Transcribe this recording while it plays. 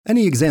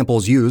Any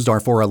examples used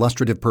are for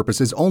illustrative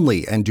purposes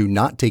only and do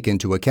not take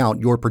into account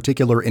your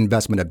particular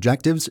investment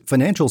objectives,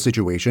 financial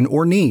situation,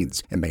 or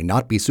needs, and may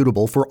not be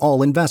suitable for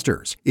all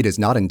investors. It is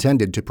not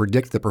intended to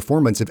predict the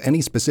performance of any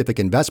specific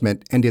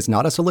investment and is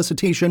not a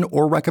solicitation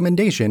or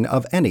recommendation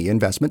of any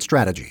investment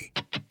strategy.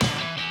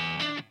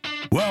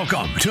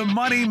 Welcome to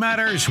Money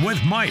Matters with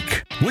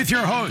Mike, with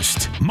your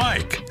host,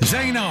 Mike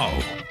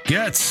Zaino.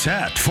 Get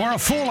set for a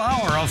full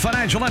hour of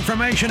financial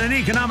information and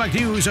economic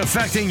news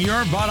affecting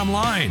your bottom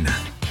line.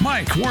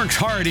 Mike works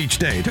hard each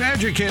day to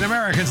educate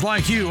Americans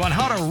like you on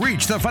how to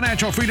reach the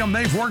financial freedom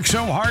they've worked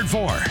so hard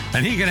for,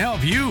 and he can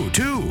help you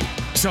too.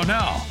 So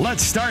now,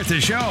 let's start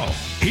the show.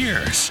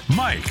 Here's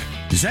Mike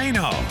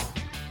Zaino.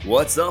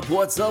 What's up,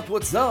 what's up,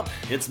 what's up?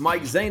 It's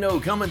Mike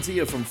Zaino coming to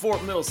you from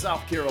Fort Mill,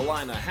 South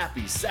Carolina.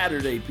 Happy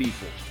Saturday,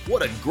 people.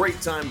 What a great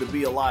time to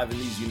be alive in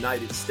these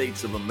United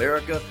States of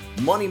America.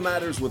 Money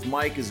Matters with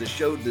Mike is a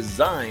show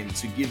designed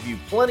to give you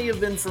plenty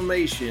of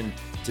information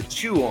to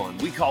chew on.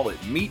 We call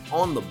it meat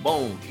on the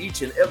bone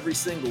each and every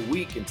single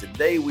week, and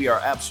today we are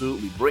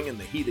absolutely bringing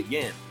the heat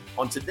again.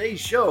 On today's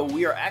show,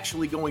 we are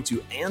actually going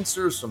to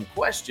answer some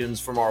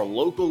questions from our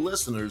local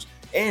listeners,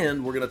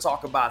 and we're going to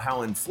talk about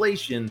how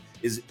inflation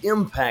is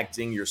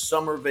impacting your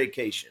summer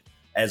vacation.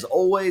 As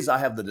always, I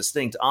have the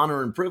distinct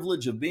honor and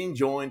privilege of being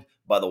joined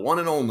by the one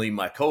and only,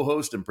 my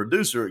co-host and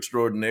producer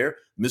extraordinaire,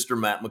 Mr.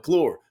 Matt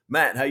McClure.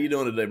 Matt, how you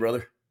doing today,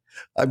 brother?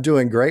 I'm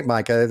doing great,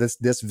 Mike.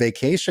 This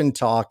vacation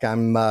talk,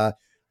 I'm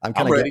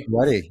kind of getting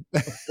ready.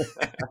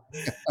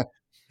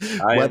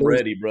 I am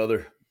ready,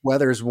 brother.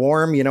 Weather's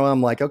warm,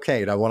 I'm like,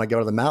 okay, do I want to go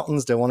to the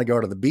mountains? Do I want to go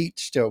to the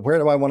beach? Where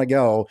do I want to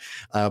go?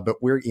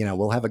 But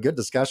we'll have a good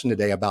discussion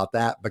today about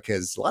that,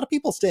 because a lot of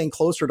people staying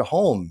closer to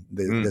home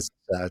this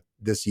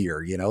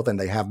year, than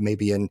they have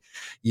maybe in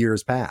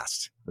years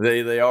past.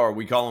 They are.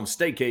 We call them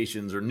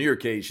staycations or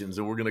nearcations,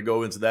 and we're going to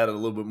go into that a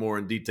little bit more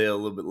in detail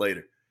a little bit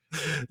later.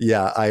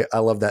 Yeah, I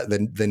love that,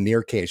 the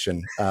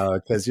nearcation,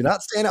 because you're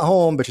not staying at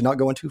home, but you're not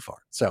going too far.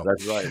 So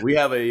that's right. We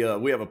have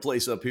a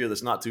place up here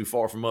that's not too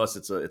far from us.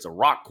 It's a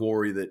rock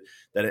quarry that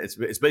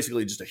it's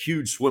basically just a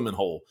huge swimming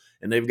hole,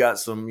 and they've got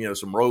some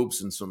ropes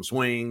and some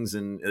swings,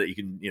 and you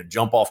can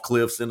jump off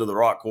cliffs into the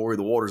rock quarry.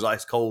 The water's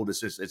ice cold.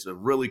 It's a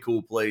really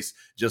cool place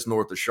just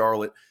north of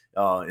Charlotte,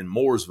 in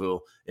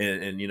Mooresville,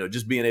 and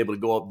just being able to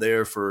go up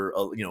there for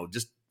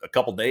just a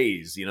couple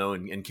days,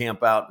 and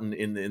camp out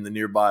in the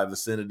nearby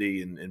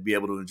vicinity and be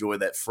able to enjoy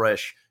that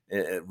fresh,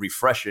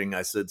 refreshing,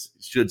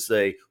 should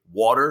say,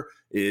 water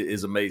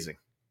is amazing.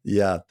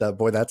 Yeah,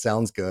 that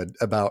sounds good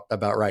about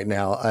right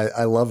now.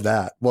 I love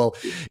that. Well,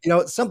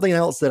 something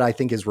else that I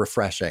think is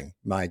refreshing,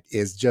 Mike,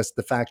 is just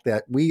the fact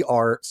that we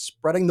are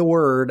spreading the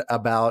word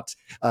about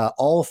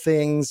all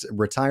things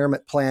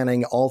retirement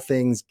planning, all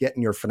things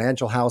getting your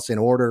financial house in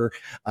order,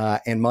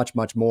 and much,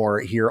 much more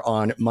here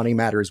on Money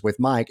Matters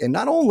with Mike. And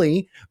not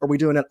only are we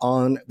doing it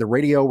on the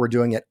radio, we're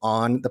doing it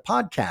on the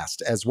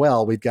podcast as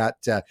well. We've got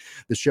the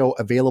show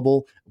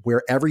available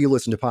wherever you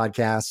listen to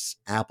podcasts: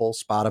 Apple,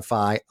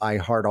 Spotify,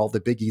 iHeart, all the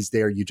biggies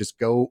there. You just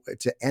go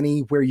to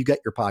anywhere you get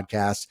your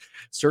podcasts,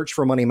 search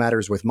for Money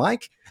Matters with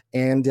Mike,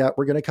 and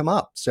we're going to come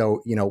up.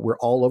 So, we're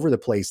all over the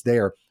place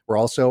there. We're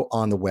also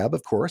on the web,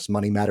 of course,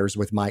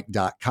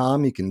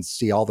 moneymatterswithmike.com. You can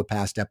see all the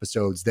past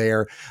episodes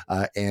there,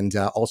 and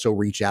also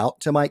reach out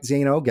to Mike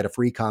Zaino, get a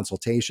free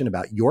consultation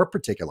about your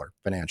particular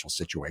financial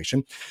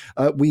situation.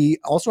 We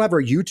also have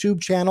our YouTube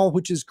channel,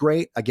 which is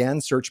great. Again,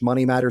 search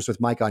Money Matters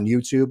with Mike on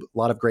YouTube. A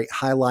lot of great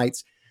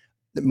highlights.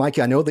 Mike,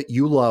 I know that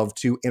you love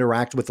to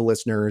interact with the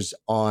listeners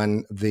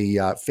on the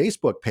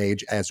Facebook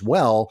page as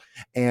well.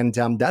 And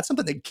that's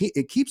something that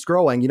it keeps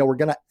growing. We're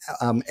going to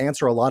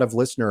answer a lot of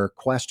listener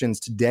questions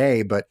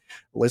today, but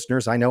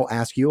listeners, I know,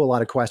 ask you a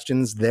lot of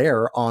questions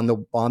there on the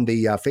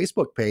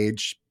Facebook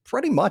page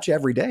pretty much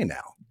every day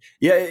now.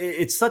 Yeah,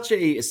 it's such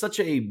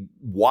a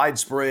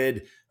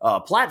widespread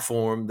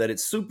platform that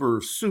it's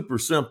super, super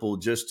simple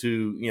just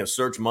to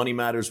search Money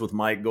Matters with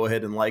Mike. Go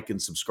ahead and like and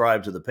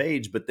subscribe to the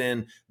page, but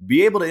then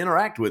be able to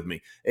interact with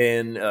me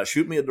and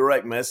shoot me a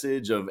direct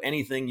message of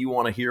anything you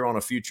want to hear on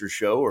a future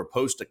show, or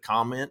post a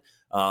comment.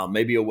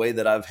 Maybe a way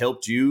that I've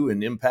helped you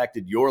and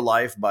impacted your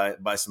life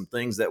by some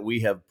things that we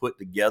have put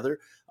together.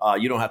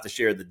 You don't have to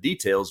share the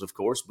details, of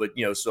course, but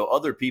so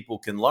other people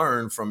can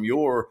learn from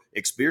your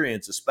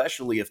experience,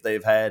 especially if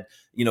they've had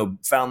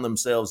found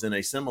themselves in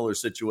a similar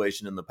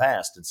situation in the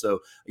past. And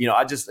so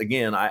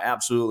I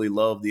absolutely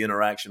love the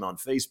interaction on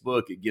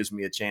Facebook. It gives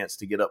me a chance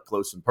to get up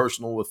close and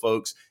personal with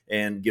folks,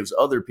 and gives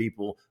other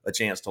people a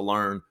chance to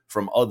learn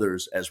from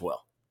others as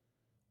well.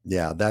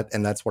 Yeah,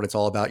 that's what it's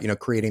all about,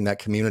 creating that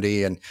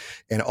community and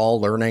all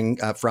learning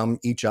from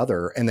each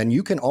other. And then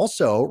you can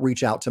also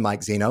reach out to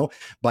Mike Zaino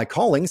by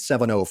calling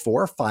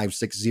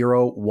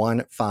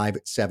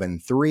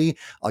 704-560-1573.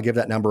 I'll give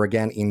that number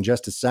again in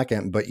just a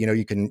second, but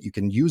you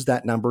can use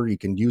that number. You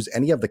can use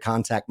any of the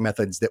contact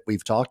methods that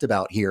we've talked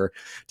about here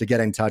to get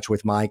in touch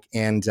with Mike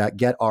and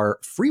get our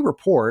free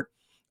report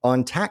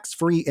on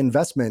tax-free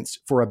investments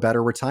for a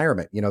better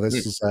retirement.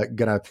 This is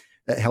going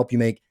to help you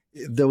make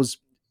those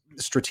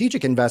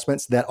strategic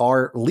investments that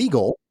are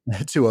legal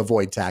to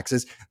avoid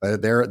taxes.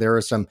 There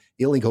are some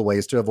illegal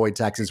ways to avoid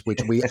taxes,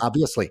 which we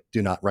obviously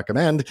do not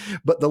recommend.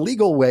 But the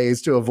legal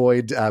ways to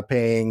avoid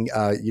paying,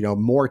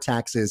 more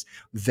taxes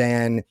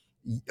than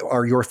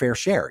are your fair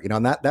share.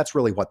 And that's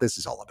really what this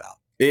is all about.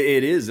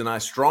 It is. And I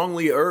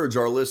strongly urge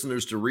our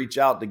listeners to reach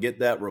out to get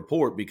that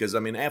report because,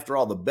 after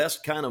all, the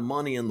best kind of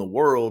money in the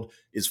world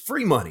is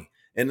free money.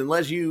 And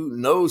unless you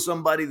know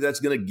somebody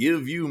that's going to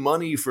give you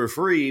money for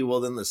free,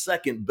 well, then the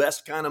second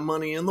best kind of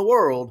money in the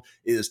world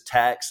is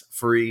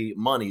tax-free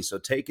money. So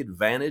take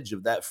advantage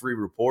of that free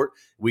report.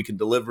 We can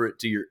deliver it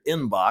to your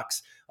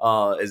inbox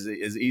as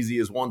easy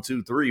as 1,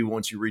 2, 3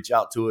 once you reach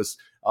out to us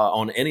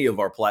on any of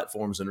our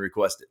platforms and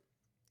request it.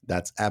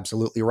 That's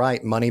absolutely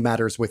right.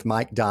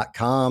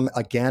 MoneyMattersWithMike.com,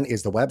 again,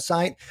 is the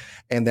website.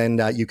 And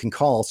then you can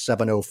call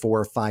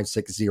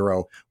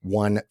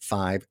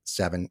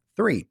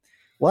 704-560-1573.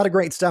 A lot of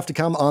great stuff to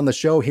come on the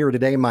show here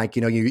today, Mike.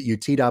 You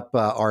teed up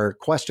our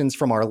questions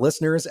from our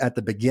listeners at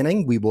the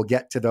beginning. We will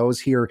get to those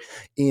here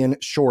in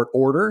short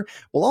order.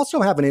 We'll also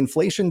have an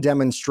inflation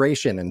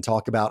demonstration and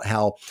talk about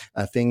how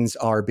things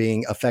are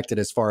being affected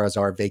as far as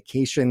our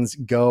vacations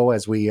go,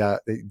 as we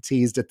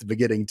teased at the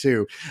beginning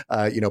too.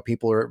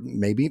 People are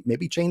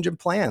maybe changing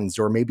plans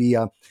or maybe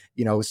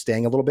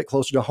staying a little bit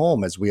closer to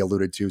home, as we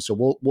alluded to.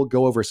 So we'll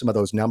go over some of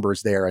those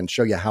numbers there and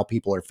show you how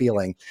people are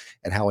feeling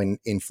and how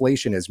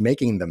inflation is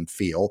making them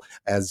feel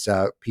as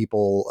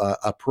people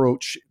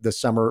approach the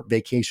summer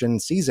vacation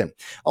season.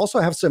 Also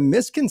have some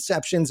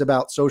misconceptions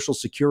about Social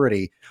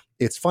Security.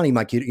 It's funny,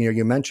 Mike,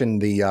 you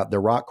mentioned the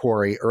rock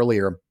quarry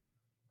earlier,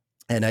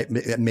 and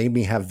it made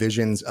me have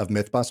visions of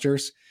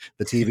Mythbusters,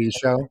 the TV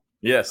show.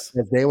 Yes.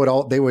 They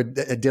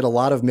did a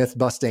lot of myth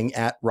busting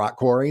at rock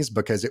quarries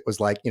because it was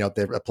like,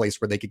 they're a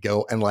place where they could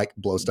go and like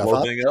blow stuff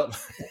up.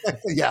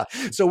 Yeah.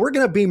 So we're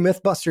going to be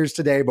Mythbusters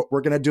today, but we're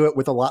going to do it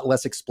with a lot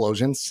less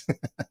explosions.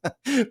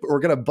 We're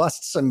going to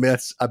bust some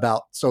myths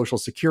about Social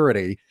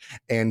Security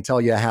and tell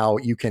you how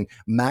you can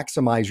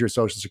maximize your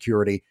Social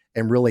Security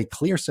and really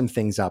clear some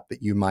things up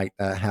that you might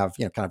have,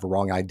 kind of a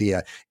wrong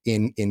idea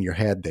in your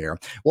head there.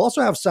 We'll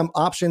also have some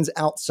options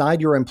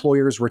outside your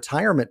employer's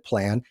retirement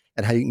plan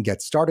and how you can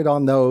get started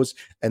on those.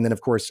 And then,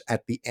 of course,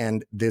 at the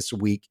end, this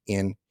week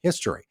in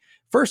history.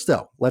 First,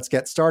 though, let's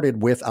get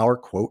started with our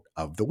quote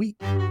of the week.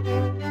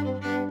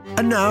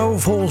 And now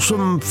for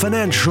some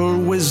financial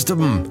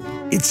wisdom.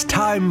 It's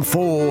time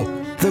for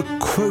the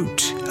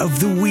quote of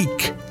the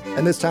week.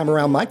 And this time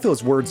around, Mike,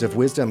 those words of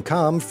wisdom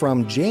come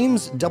from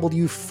James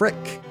W.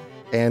 Frick.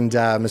 And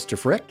Mr.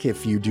 Frick,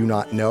 if you do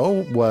not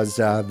know, was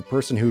the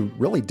person who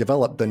really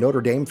developed the Notre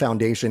Dame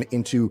Foundation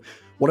into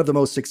one of the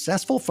most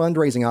successful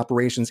fundraising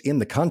operations in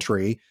the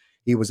country.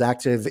 He was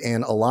active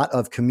in a lot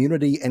of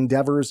community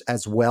endeavors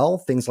as well,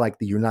 things like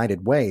the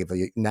United Way,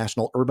 the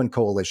National Urban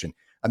Coalition,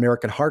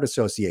 American Heart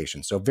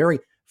Association. So very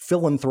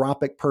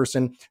philanthropic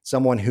person,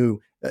 someone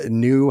who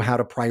knew how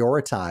to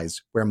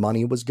prioritize where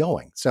money was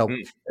going. So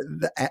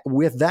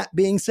with that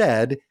being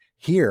said,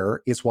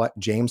 here is what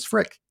James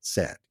Frick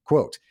said,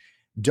 quote,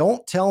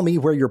 "Don't tell me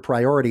where your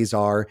priorities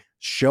are.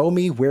 Show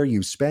me where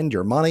you spend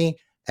your money,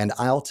 and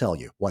I'll tell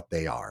you what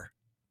they are."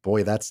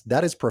 Boy,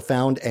 that is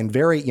profound and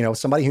very,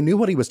 somebody who knew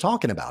what he was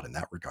talking about in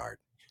that regard.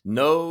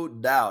 No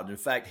doubt. In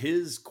fact,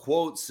 his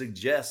quote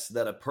suggests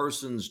that a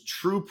person's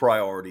true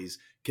priorities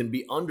can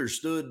be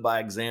understood by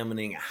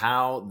examining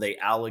how they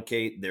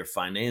allocate their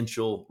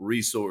financial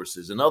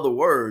resources. In other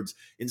words,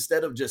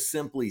 instead of just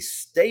simply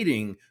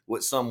stating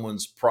what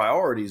someone's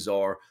priorities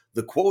are,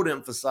 the quote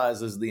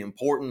emphasizes the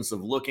importance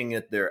of looking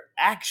at their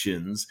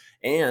actions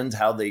and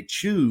how they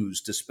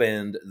choose to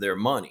spend their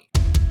money.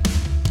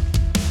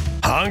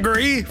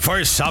 Hungry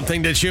for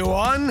something to chew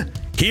on?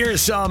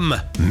 Here's some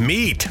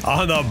meat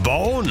on the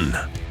bone.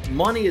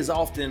 Money is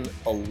often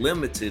a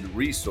limited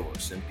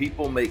resource, and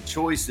people make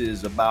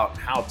choices about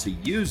how to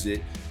use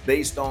it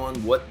based on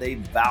what they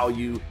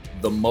value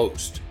the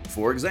most.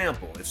 For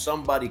example, if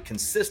somebody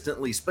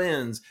consistently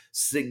spends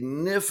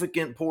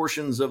significant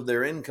portions of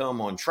their income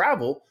on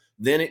travel,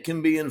 then it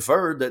can be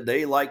inferred that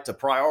they like to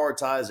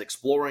prioritize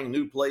exploring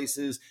new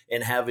places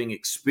and having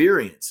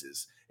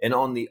experiences. And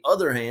on the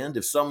other hand,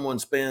 if someone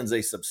spends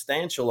a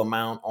substantial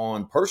amount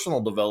on personal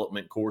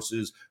development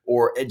courses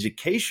or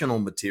educational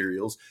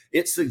materials,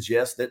 it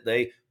suggests that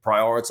they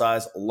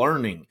prioritize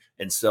learning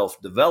and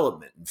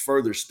self-development. And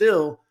further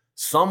still,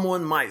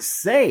 someone might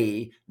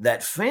say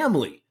that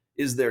family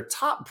is their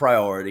top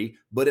priority,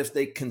 but if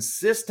they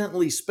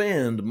consistently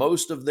spend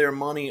most of their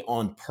money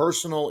on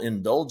personal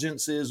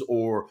indulgences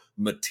or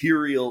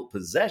material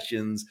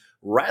possessions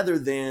rather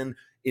than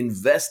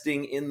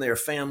investing in their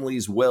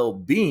family's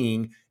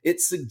well-being, it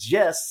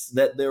suggests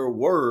that their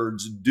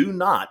words do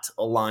not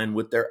align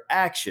with their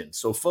actions.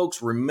 So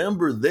folks,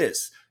 remember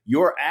this: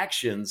 your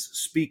actions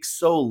speak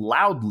so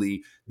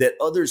loudly that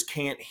others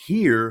can't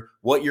hear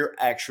what you're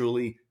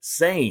actually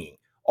saying.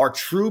 Our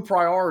true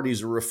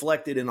priorities are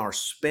reflected in our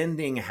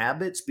spending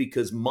habits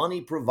because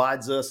money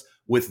provides us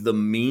with the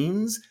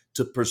means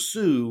to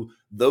pursue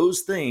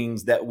those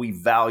things that we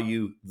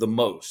value the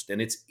most.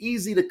 And it's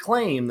easy to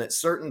claim that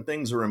certain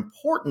things are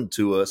important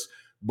to us,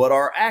 but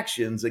our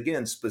actions,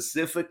 again,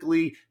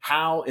 specifically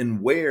how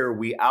and where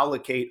we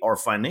allocate our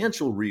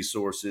financial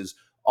resources,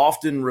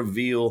 often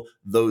reveal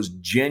those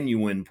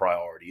genuine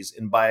priorities.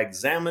 And by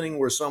examining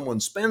where someone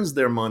spends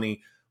their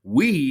money,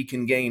 we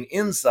can gain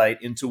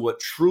insight into what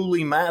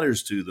truly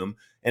matters to them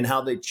and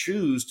how they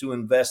choose to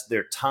invest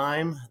their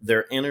time,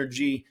 their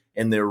energy,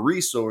 and their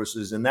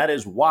resources. And that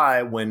is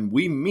why when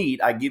we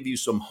meet, I give you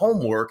some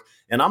homework,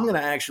 and I'm going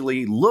to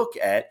actually look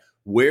at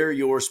where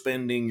you're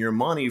spending your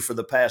money for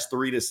the past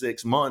 3 to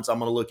 6 months. I'm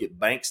going to look at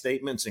bank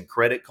statements and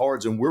credit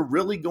cards, and we're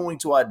really going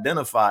to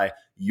identify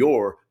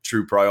your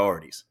true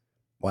priorities.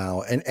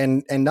 Wow.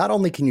 And not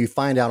only can you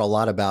find out a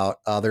lot about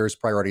others'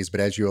 priorities, but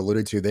as you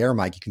alluded to there,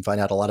 Mike, you can find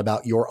out a lot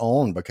about your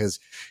own, because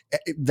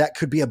that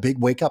could be a big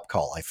wake up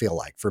call, I feel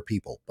like, for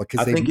people.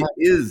 Because I think it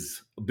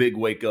is a big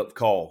wake up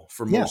call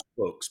for most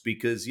folks,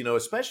 because,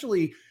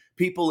 especially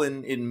people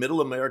in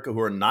middle America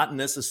who are not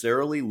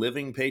necessarily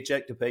living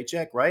paycheck to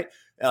paycheck, right?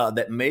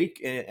 That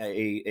make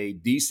a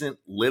decent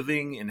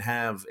living and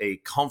have a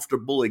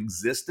comfortable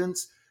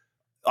existence.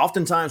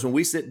 Oftentimes when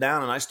we sit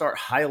down and I start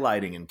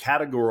highlighting and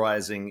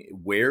categorizing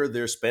where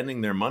they're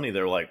spending their money,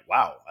 they're like,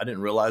 wow, I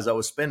didn't realize I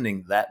was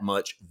spending that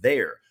much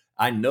there.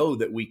 I know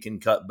that we can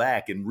cut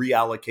back and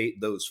reallocate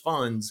those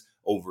funds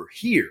over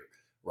here,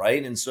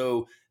 right? And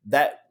so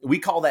that we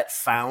call that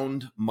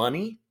found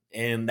money.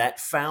 And that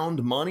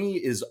found money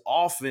is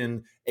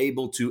often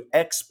able to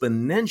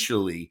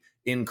exponentially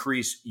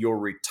increase your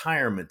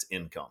retirement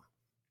income.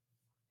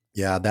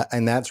 Yeah,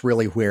 that's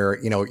really where,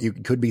 you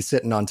could be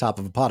sitting on top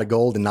of a pot of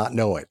gold and not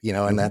know it,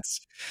 and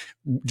that's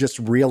just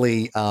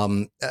really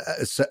a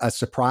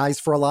surprise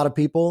for a lot of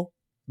people,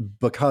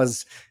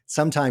 because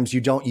sometimes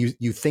you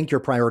think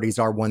your priorities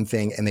are one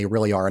thing and they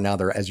really are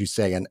another, as you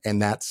say.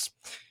 And that's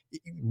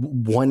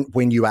one,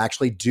 when you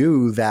actually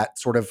do that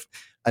sort of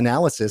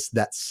analysis,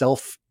 that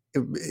self,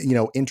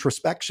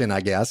 introspection,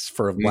 I guess,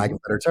 for lack of a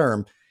better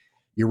term,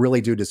 you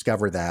really do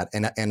discover that.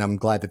 And I'm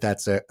glad that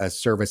that's a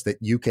service that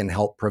you can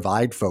help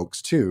provide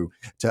folks to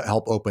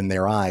help open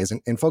their eyes.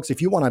 And folks, if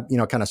you want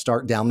to, kind of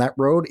start down that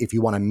road, if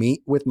you want to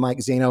meet with Mike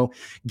Zaino,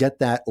 get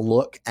that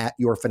look at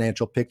your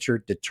financial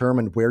picture,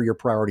 determine where your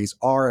priorities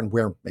are and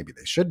where maybe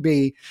they should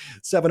be,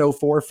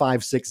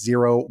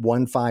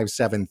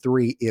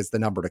 704-560-1573 is the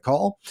number to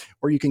call,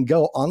 or you can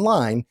go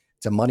online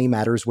to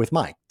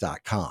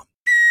moneymatterswithmike.com.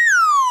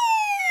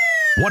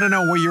 Want to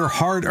know where your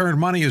hard-earned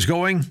money is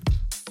going?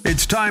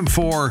 It's time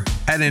for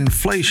an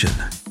inflation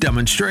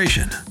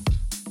demonstration.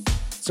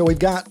 So we've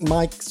got,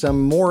 Mike,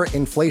 some more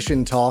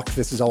inflation talk.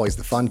 This is always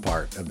the fun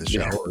part of the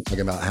show. Yeah. We're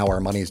talking about how our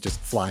money is just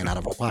flying out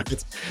of our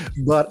pockets.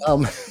 But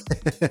some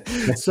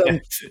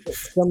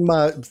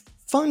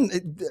fun,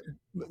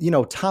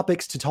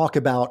 topics to talk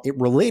about it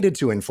related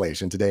to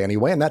inflation today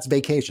anyway, and that's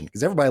vacation,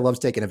 because everybody loves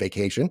taking a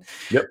vacation.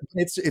 Yep.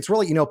 It's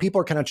really,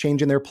 people are kind of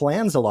changing their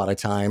plans a lot of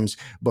times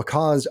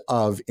because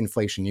of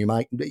inflation. You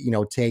might,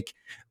 take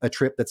a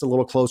trip that's a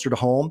little closer to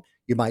home.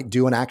 You might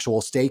do an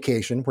actual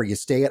staycation where you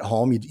stay at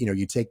home.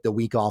 You take the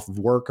week off of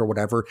work or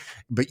whatever,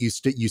 but you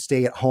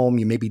stay at home.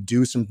 You maybe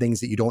do some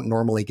things that you don't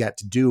normally get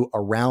to do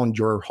around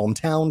your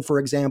hometown, for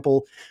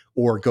example,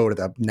 or go to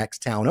the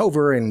next town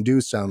over and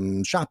do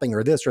some shopping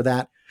or this or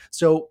that.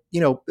 So,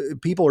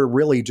 people are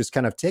really just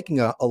kind of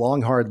taking a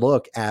long, hard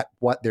look at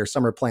what their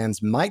summer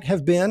plans might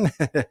have been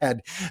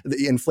had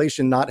the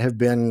inflation not have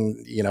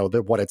been,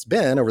 what it's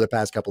been over the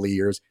past couple of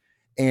years.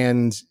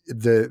 And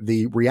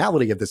the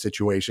reality of the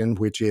situation,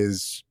 which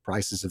is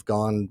prices have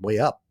gone way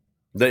up.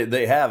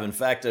 They have. In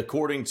fact,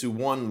 according to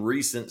one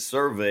recent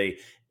survey,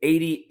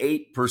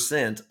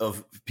 88%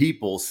 of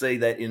people say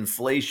that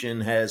inflation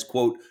has,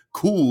 quote,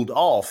 cooled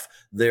off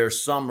their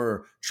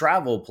summer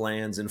travel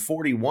plans. And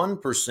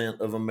 41%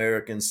 of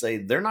Americans say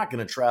they're not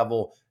going to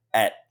travel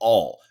at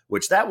all,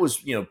 which that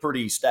was,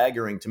 pretty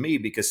staggering to me,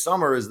 because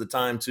summer is the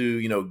time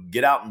to,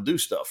 get out and do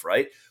stuff,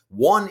 right?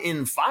 1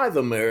 in 5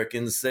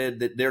 Americans said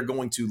that they're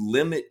going to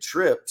limit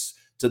trips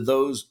to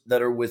those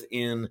that are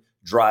within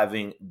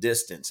driving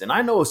distance. And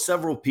I know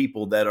several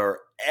people that are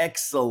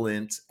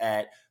excellent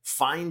at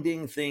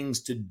finding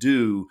things to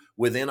do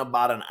within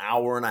about an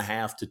hour and a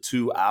half to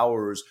 2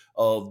 hours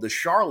of the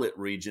Charlotte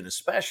region,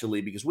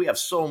 especially because we have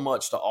so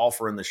much to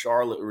offer in the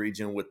Charlotte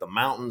region, with the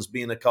mountains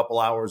being a couple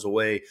hours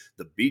away,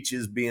 the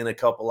beaches being a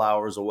couple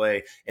hours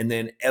away, and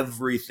then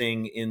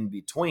everything in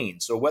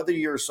between. So whether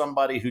you're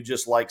somebody who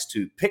just likes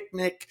to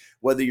picnic,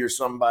 whether you're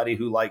somebody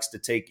who likes to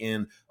take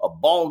in a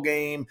ball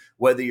game,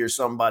 whether you're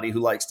somebody who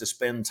likes to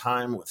spend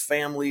time with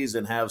families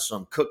and have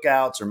some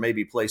cookouts or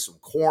maybe play some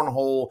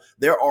cornhole,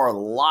 there are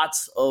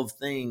lots of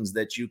things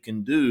that you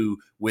can do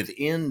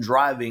within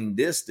driving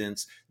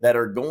distance that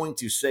are going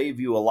to save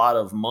you a lot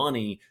of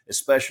money,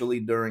 especially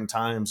during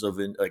times of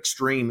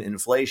extreme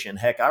inflation.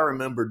 Heck, I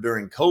remember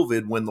during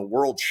COVID when the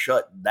world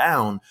shut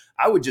down,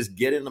 I would just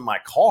get into my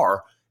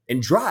car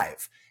and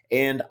drive.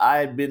 And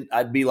I'd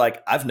be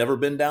like, I've never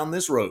been down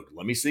this road.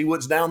 Let me see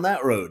what's down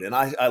that road. And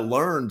I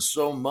learned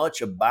so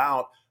much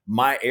about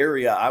my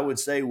area, I would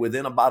say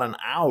within about an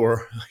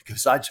hour,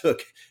 because I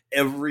took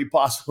every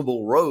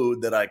possible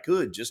road that I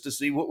could just to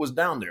see what was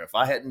down there. If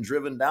I hadn't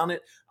driven down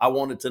it, I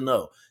wanted to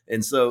know.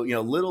 And so,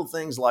 little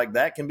things like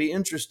that can be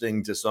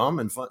interesting to some,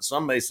 and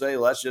some may say,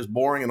 well, that's just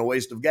boring and a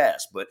waste of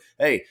gas. But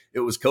hey,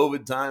 it was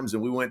COVID times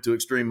and we went to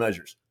extreme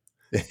measures.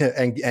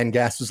 and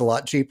gas was a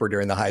lot cheaper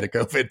during the height of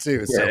COVID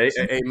too. So,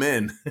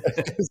 amen.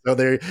 So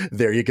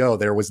there you go.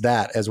 There was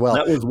that as well.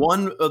 That was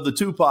one of the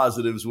two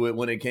positives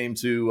when it came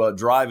to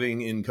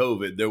driving in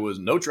COVID. There was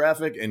no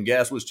traffic and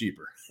gas was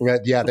cheaper.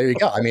 Yeah, there you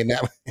go. I mean,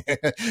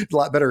 that a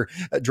lot better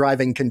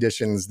driving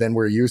conditions than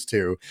we're used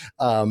to.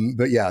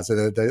 But yeah,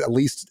 so the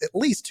at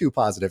least two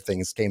positive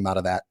things came out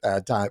of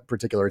that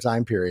particular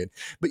time period.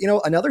 But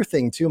another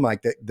thing too,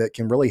 Mike, that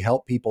can really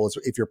help people is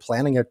if you're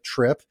planning a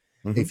trip.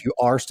 Mm-hmm. If you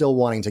are still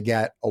wanting to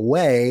get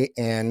away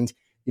and,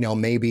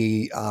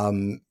 maybe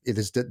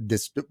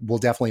this will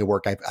definitely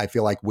work. I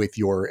feel like with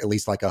your, at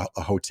least like a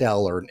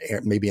hotel or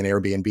maybe an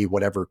Airbnb,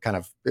 whatever kind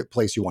of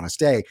place you want to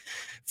stay,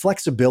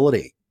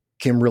 flexibility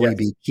can really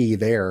be key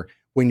there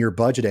when you're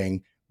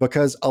budgeting,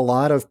 because a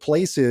lot of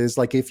places,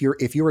 like if you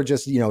were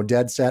just,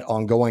 dead set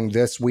on going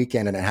this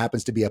weekend and it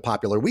happens to be a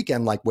popular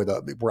weekend, like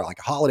we're like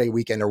a holiday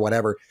weekend or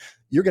whatever,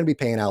 you're going to be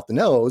paying out the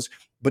nose.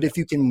 But if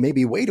you can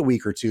maybe wait a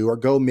week or two or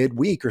go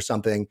midweek or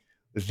something,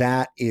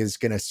 that is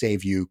going to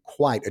save you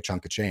quite a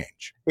chunk of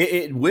change.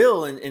 It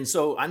will. And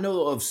so I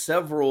know of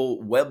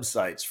several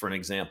websites, for an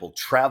example,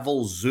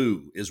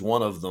 Travelzoo is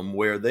one of them,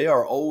 where they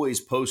are always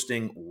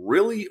posting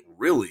really,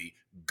 really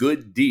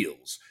good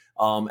deals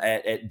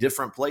at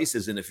different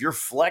places. And if you're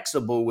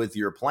flexible with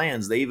your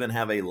plans, they even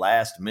have a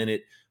last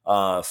minute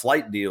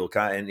flight deal,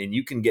 and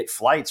you can get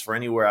flights for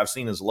anywhere I've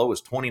seen as low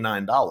as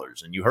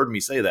 $29. And you heard me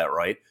say that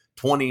right.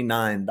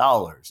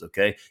 $29.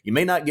 Okay. You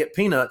may not get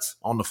peanuts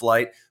on the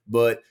flight,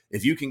 but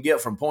if you can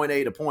get from point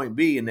A to point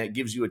B and that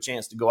gives you a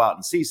chance to go out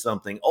and see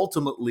something,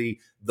 ultimately,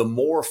 the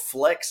more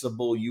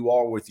flexible you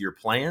are with your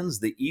plans,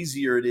 the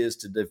easier it is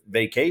to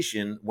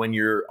vacation when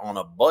you're on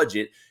a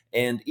budget.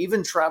 And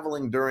even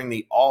traveling during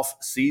the off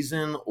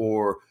season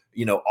or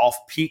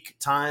off peak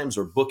times,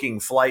 or booking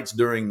flights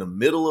during the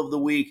middle of the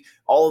week,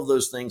 all of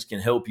those things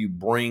can help you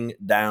bring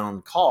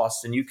down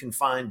costs, and you can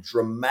find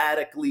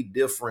dramatically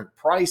different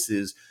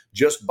prices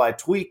just by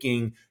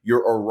tweaking your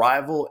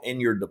arrival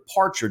and your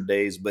departure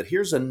days. But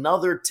here's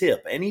another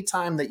tip.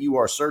 Anytime that you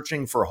are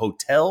searching for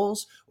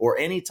hotels or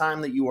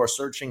anytime that you are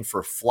searching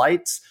for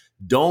flights,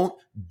 don't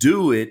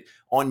do it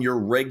on your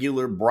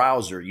regular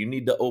browser. You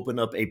need to open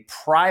up a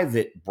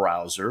private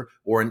browser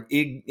or an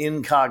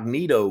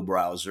incognito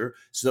browser,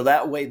 so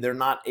that way they're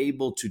not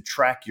able to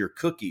track your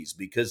cookies,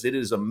 because it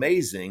is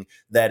amazing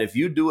that if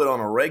you do it on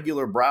a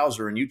regular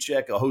browser and you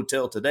check a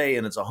hotel today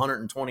and it's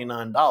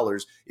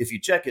 $129, if you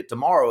check it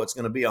tomorrow, it's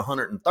going to be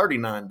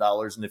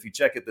 $139. And if you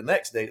check it the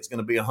next day, it's going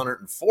to be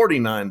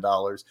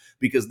 $149,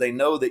 because they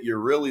know that you're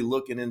really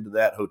looking into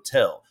that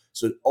hotel.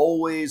 So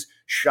always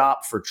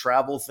shop for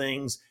travel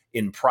things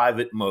in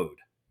private mode.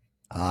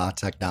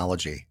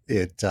 Technology.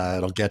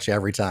 It'll get you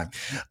every time.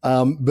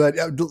 But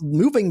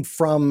moving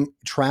from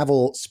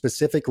travel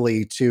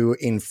specifically to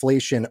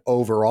inflation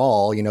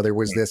overall, there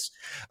was this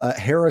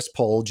Harris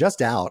poll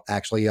just out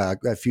actually a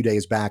few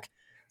days back.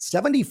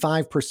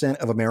 75%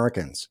 of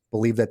Americans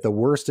believe that the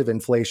worst of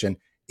inflation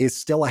is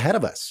still ahead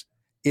of us.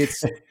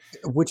 It's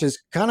which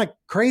is kind of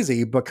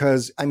crazy,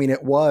 because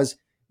it was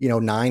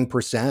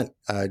 9%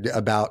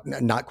 about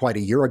not quite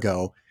a year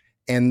ago.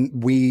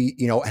 And we,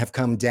 have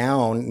come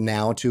down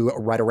now to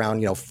right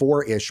around,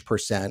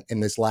 4-ish% in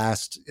this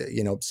last,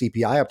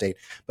 CPI update.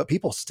 But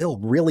people still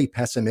really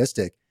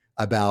pessimistic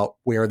about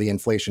where the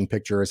inflation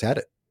picture is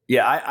headed.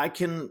 Yeah, I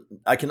can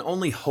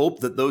only hope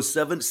that those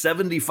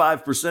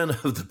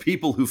 75% of the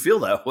people who feel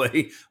that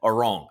way are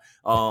wrong,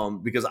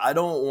 because I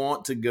don't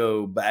want to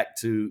go back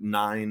to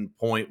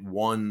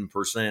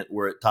 9.1%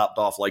 where it topped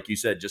off, like you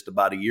said, just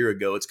about a year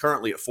ago. It's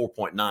currently at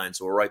 4.9,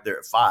 so we're right there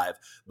at 5.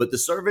 But the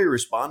survey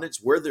respondents,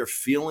 where they're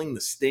feeling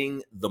the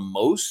sting the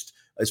most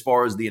as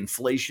far as the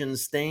inflation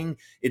sting,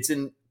 it's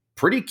in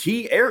pretty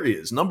key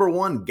areas. Number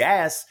one,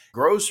 gas,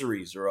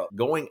 groceries are up,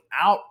 going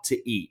out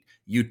to eat,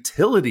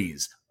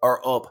 utilities are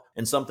up,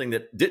 and something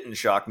that didn't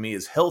shock me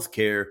is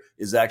healthcare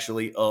is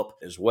actually up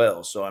as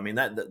well. So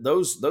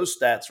those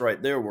stats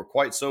right there were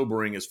quite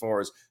sobering as far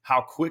as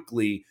how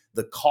quickly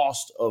the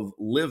cost of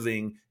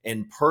living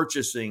and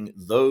purchasing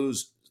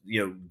those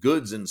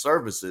goods and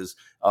services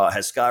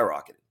has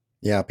skyrocketed.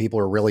 Yeah, people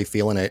are really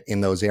feeling it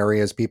in those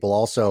areas. People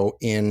also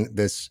in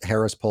this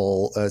Harris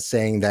poll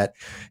saying that,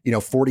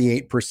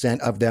 48%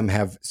 of them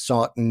have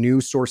sought new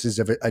sources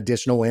of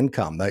additional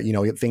income,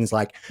 things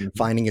like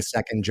finding a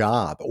second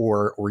job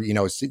or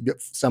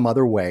some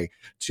other way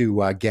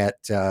to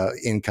get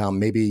income,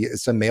 maybe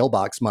some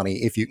mailbox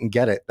money if you can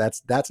get it.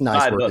 That's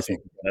nice work.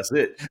 That's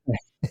it.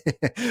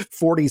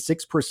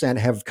 46%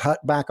 have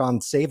cut back on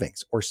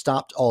savings or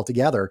stopped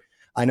altogether.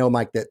 I know,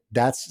 Mike,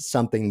 that's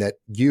something that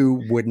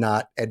you would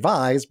not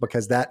advise,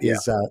 because that's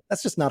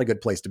just not a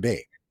good place to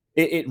be.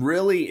 It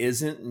really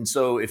isn't. And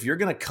so if you're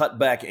going to cut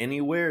back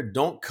anywhere,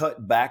 don't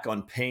cut back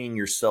on paying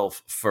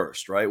yourself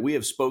first, right? We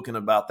have spoken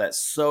about that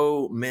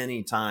so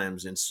many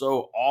times and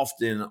so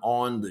often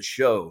on the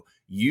show.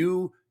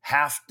 You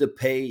have to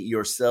pay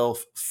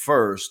yourself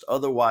first.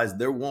 Otherwise,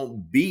 there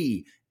won't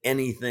be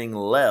anything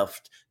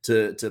left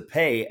to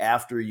pay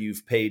after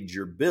you've paid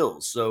your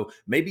bills. So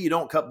maybe you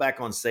don't cut back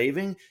on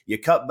saving, you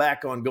cut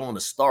back on going to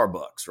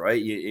Starbucks,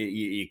 right?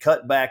 You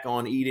cut back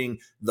on eating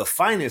the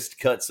finest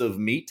cuts of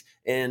meat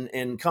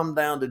and come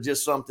down to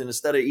just something.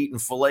 Instead of eating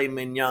filet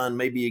mignon,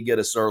 maybe you get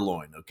a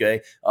sirloin.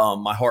 Okay.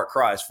 My heart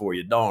cries for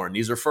you. Darn,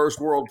 these are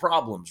first world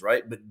problems,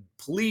 right? But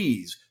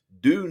please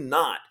do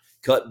not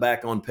cut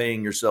back on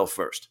paying yourself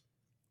first.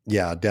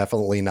 Yeah,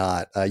 definitely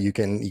not. You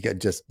can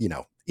just,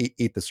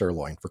 eat the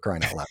sirloin, for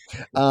crying out loud.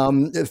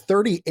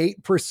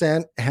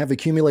 38% have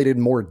accumulated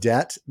more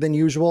debt than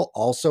usual.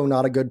 Also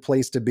not a good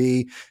place to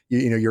be.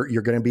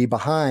 You're going to be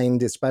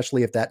behind,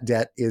 especially if that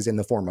debt is in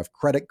the form of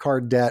credit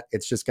card debt.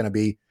 It's just going to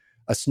be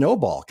a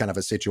snowball kind of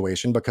a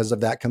situation because of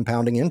that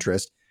compounding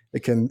interest. It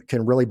can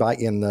really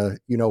bite you in the,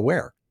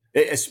 where.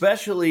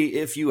 Especially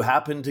if you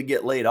happen to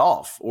get laid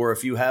off, or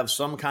if you have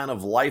some kind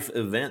of life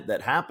event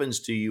that happens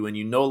to you and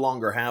you no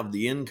longer have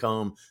the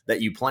income that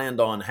you planned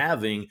on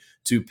having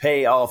to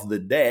pay off the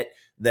debt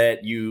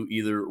that you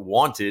either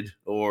wanted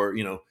or,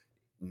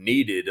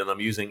 needed. And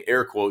I'm using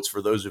air quotes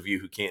for those of you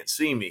who can't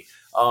see me.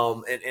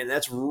 And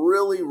that's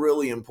really,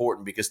 really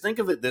important, because think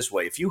of it this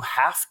way. If you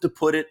have to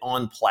put it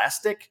on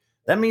plastic,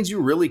 that means you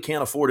really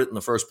can't afford it in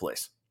the first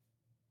place.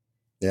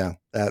 Yeah,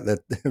 that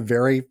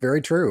very, very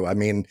true. I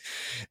mean,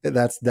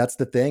 that's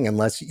the thing.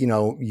 Unless,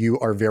 you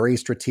are very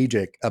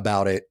strategic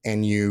about it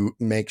and you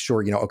make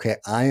sure, okay,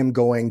 I am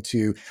going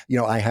to,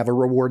 I have a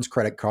rewards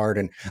credit card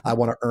and I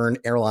want to earn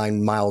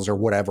airline miles or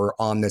whatever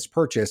on this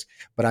purchase.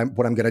 But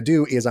what I'm going to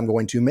do is I'm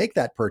going to make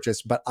that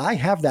purchase, but I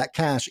have that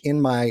cash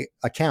in my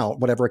account,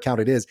 whatever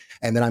account it is.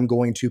 And then I'm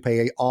going to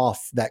pay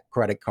off that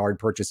credit card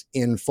purchase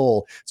in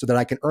full so that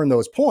I can earn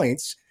those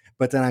points.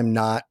 But then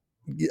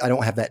I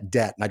don't have that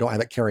debt and I don't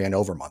have it carrying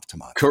over month to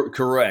month.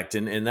 Correct.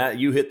 And that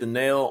you hit the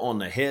nail on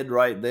the head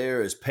right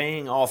there, is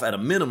paying off, at a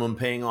minimum,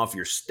 paying off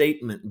your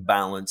statement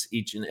balance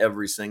each and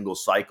every single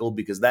cycle,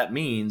 because that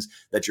means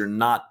that you're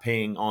not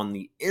paying on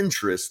the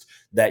interest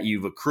that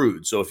you've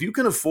accrued. So if you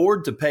can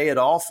afford to pay it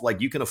off, like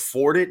you can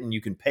afford it and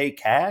you can pay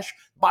cash,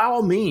 by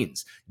all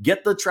means,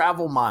 get the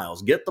travel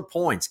miles, get the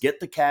points, get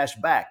the cash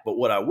back. But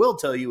what I will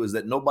tell you is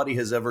that nobody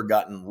has ever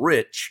gotten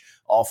rich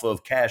off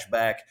of cash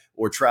back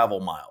or travel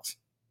miles.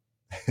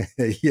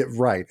 Yeah,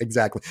 right.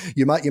 Exactly.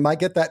 You might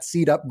get that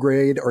seat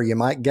upgrade, or you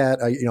might get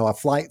a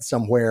flight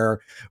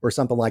somewhere or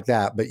something like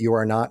that, but you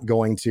are not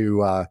going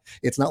to,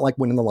 it's not like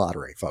winning the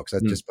lottery, folks.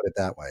 Let's just put it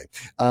that way.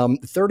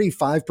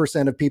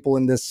 35% of people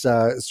in this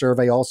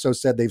survey also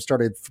said they've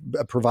started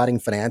providing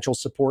financial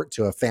support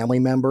to a family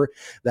member.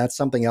 That's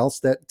something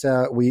else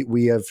that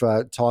we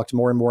have talked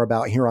more and more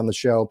about here on the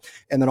show.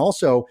 And then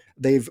also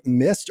they've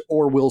missed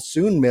or will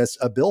soon miss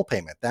a bill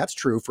payment. That's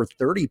true for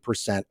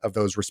 30% of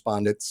those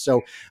respondents.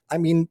 So, I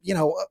mean,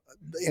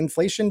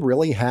 inflation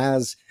really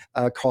has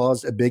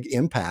caused a big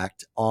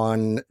impact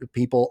on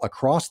people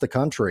across the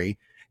country.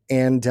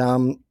 And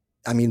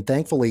I mean,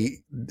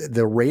 thankfully,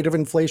 the rate of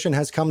inflation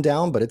has come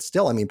down, but it's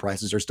still,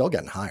 prices are still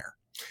getting higher.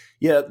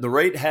 Yeah, the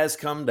rate has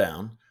come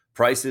down.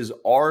 Prices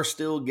are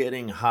still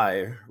getting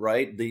higher,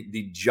 right?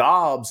 The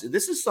jobs,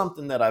 this is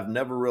something that I've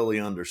never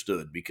really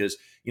understood, because,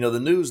 the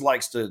news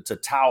likes to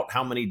tout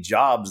how many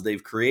jobs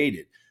they've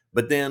created.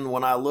 But then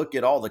when I look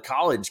at all the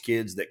college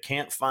kids that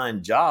can't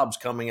find jobs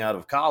coming out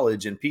of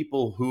college, and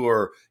people who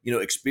are,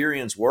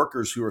 experienced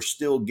workers who are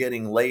still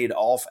getting laid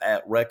off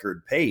at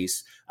record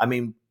pace,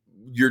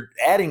 you're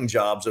adding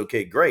jobs.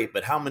 Okay, great.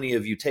 But how many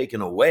have you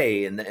taken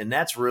away? And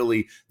that's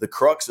really the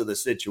crux of the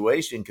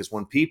situation, because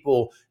when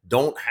people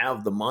don't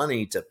have the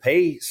money to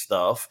pay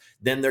stuff,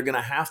 then they're going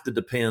to have to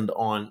depend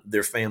on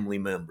their family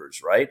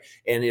members, right?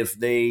 And if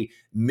they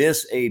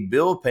miss a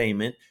bill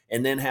payment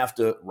and then have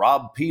to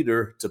rob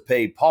Peter to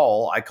pay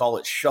Paul, I call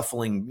it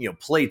shuffling,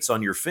 plates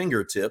on your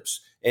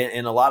fingertips.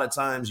 And a lot of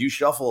times you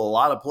shuffle a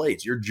lot of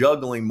plates. You're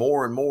juggling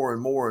more and more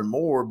and more and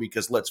more,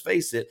 because let's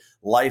face it,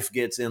 life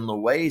gets in the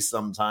way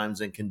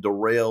sometimes and can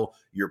derail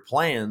your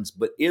plans.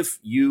 But if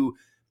you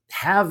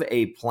have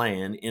a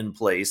plan in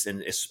place,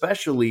 and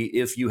especially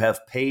if you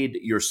have paid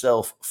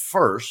yourself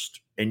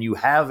first and you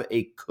have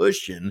a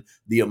cushion,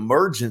 the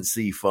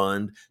emergency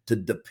fund to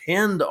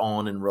depend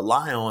on and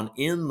rely on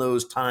in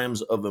those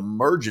times of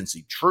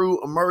emergency,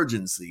 true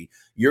emergency,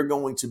 you're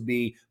going to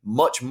be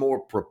much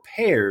more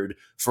prepared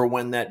for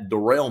when that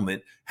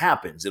derailment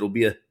happens. It'll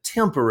be a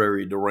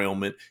temporary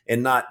derailment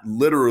and not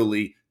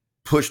literally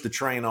push the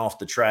train off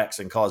the tracks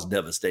and cause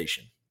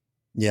devastation.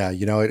 Yeah,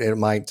 it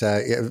might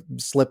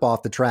slip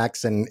off the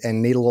tracks and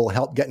need a little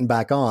help getting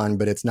back on,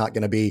 but it's not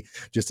going to be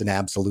just an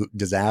absolute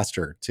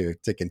disaster, to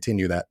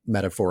continue that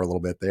metaphor a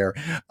little bit there.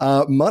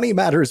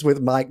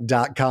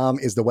 Moneymatterswithmike.com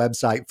is the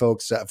website,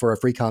 folks, for a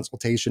free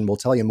consultation. We'll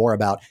tell you more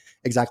about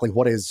exactly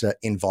what is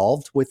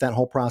involved with that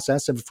whole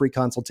process of a free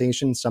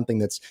consultation, something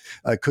that's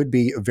could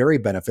be very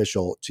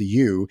beneficial to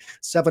you.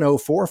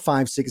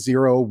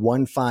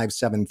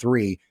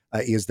 704-560-1573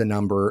 is the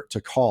number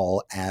to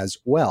call as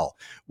well.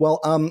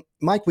 Well,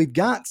 Mike, we've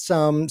got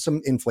some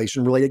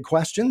inflation related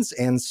questions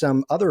and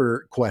some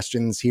other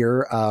questions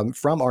here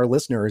from our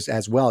listeners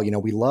as well.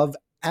 We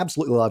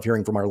absolutely love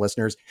hearing from our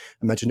listeners.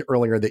 I mentioned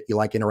earlier that you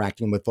like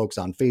interacting with folks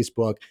on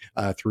Facebook,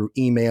 through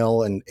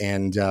email, and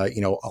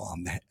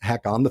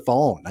heck, on the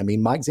phone. I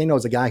mean, Mike Zaino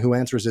is a guy who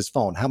answers his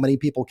phone. How many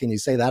people can you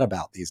say that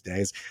about these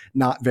days?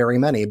 Not very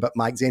many, but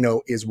Mike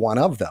Zaino is one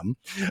of them.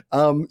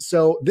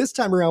 So this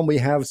time around, we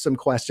have some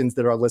questions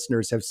that our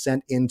listeners have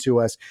sent in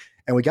to us,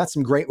 and we got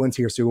some great ones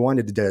here. So we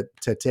wanted to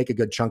take a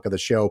good chunk of the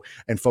show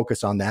and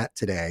focus on that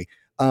today.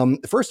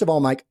 First of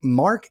all, Mike,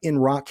 Mark in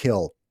Rock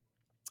Hill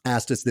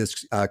asked us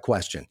this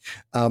question.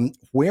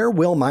 Where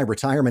will my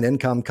retirement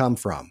income come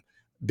from?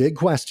 Big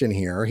question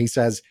here. He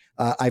says,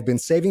 I've been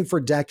saving for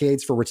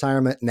decades for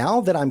retirement.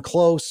 Now that I'm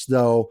close,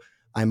 though,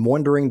 I'm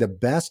wondering the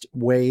best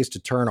ways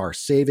to turn our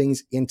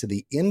savings into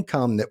the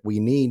income that we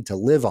need to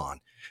live on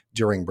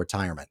during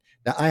retirement.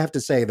 Now, I have to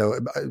say, though,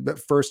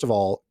 first of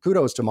all,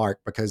 kudos to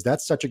Mark, because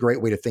that's such a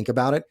great way to think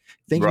about it,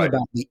 thinking Right.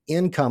 about the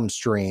income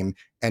stream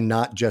and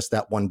not just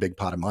that one big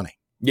pot of money.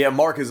 Yeah,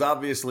 Mark is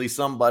obviously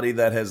somebody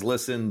that has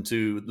listened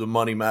to the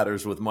Money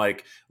Matters with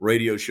Mike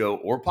radio show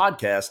or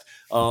podcast,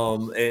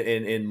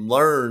 and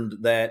learned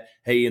that,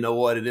 hey, you know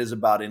what? It is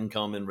about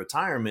income and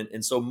retirement.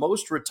 And so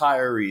most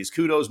retirees,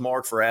 kudos,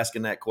 Mark, for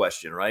asking that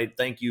question, right?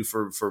 Thank you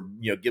for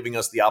giving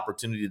us the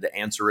opportunity to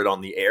answer it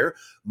on the air.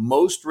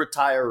 Most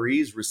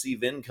retirees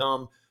receive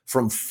income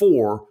from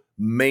four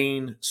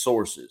main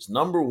sources.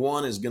 Number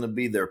one is going to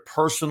be their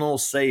personal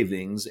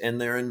savings and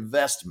their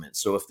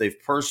investments. So if they've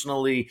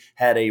personally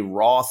had a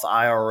Roth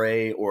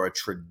IRA or a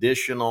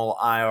traditional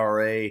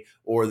IRA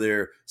or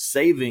their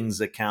savings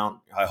account,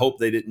 I hope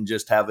they didn't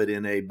just have it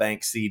in a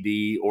bank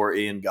CD or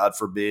in, God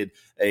forbid,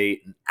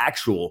 an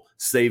actual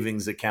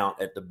savings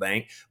account at the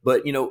bank.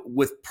 But,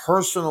 with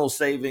personal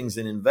savings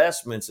and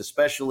investments,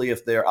 especially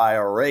if they're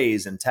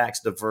IRAs and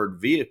tax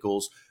deferred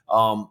vehicles,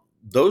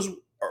 those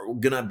are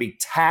going to be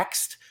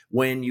taxed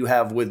when you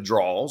have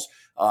withdrawals.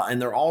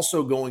 And they're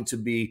also going to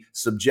be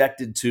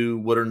subjected to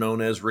what are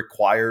known as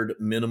required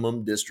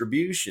minimum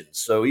distributions.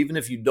 So even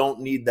if you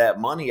don't need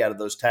that money out of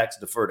those tax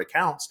deferred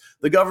accounts,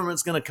 the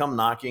government's going to come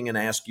knocking and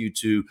ask you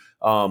to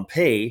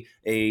pay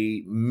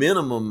a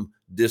minimum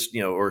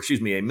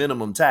a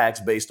minimum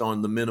tax based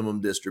on the minimum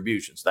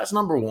distributions. That's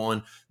number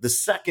one. The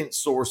second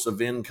source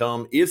of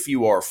income, if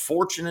you are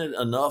fortunate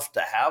enough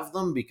to have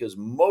them, because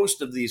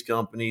most of these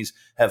companies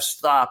have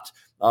stopped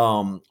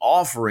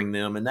offering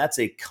them, and that's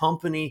a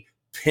company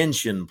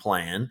pension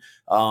plan,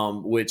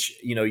 which,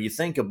 you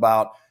think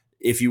about.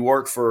 If you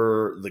work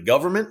for the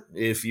government,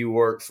 if you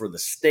work for the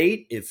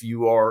state, if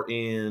you are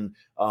in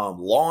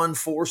law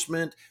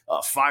enforcement,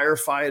 a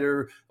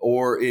firefighter,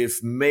 or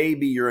if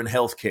maybe you're in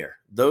healthcare,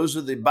 those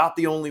are about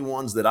the only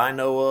ones that I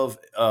know of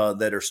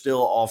that are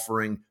still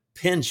offering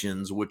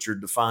pensions, which are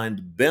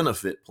defined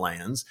benefit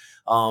plans.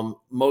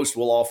 Most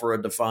will offer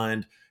a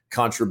defined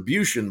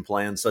contribution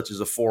plan, such as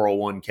a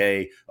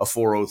 401k, a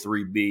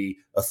 403b,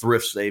 a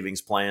thrift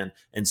savings plan,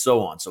 and so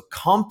on. So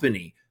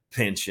company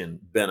pension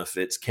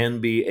benefits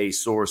can be a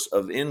source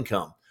of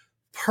income.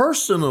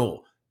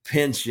 Personal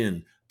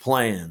pension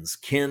plans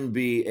can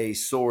be a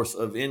source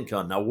of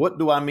income. Now, what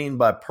do I mean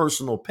by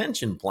personal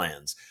pension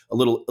plans? A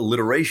little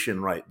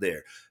alliteration right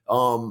there.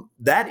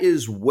 That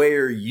is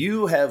where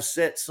you have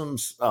set some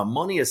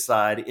money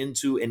aside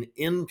into an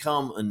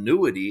income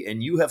annuity,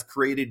 and you have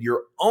created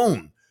your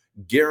own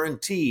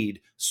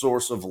guaranteed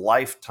source of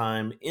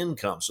lifetime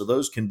income. So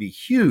those can be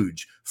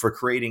huge for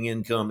creating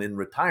income in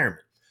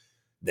retirement.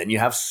 Then you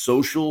have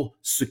Social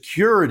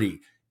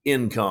Security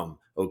income,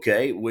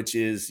 okay, which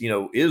is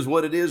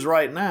what it is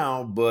right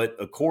now. But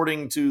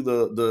according to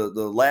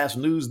the last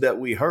news that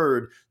we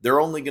heard,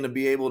 they're only going to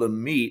be able to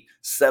meet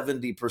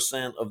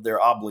 70% of their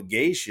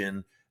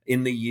obligation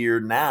in the year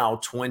now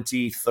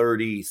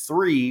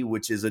 2033,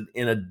 which is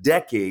in a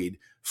decade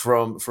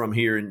from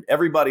here. And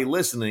everybody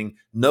listening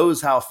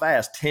knows how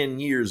fast 10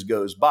 years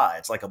goes by.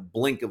 It's like a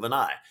blink of an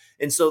eye.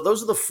 And so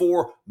those are the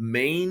four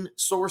main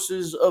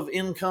sources of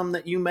income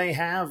that you may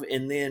have.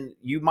 And then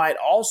you might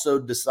also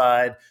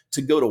decide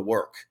to go to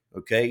work.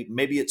 Okay.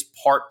 Maybe it's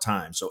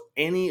part-time. So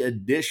any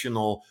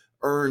additional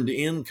earned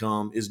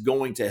income is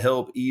going to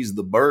help ease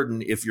the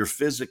burden if you're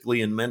physically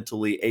and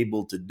mentally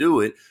able to do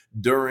it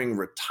during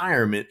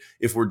retirement,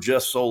 if we're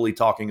just solely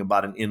talking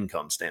about an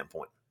income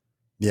standpoint.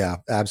 Yeah,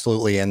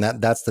 absolutely. And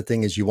that's the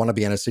thing, is you want to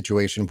be in a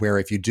situation where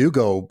if you do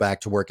go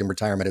back to work in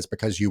retirement, it's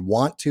because you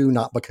want to,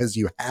 not because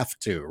you have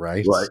to,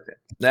 right? Right.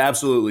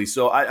 Absolutely.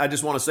 So I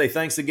just want to say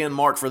thanks again,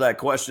 Mark, for that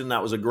question.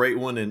 That was a great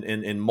one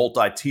and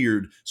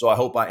multi-tiered. So I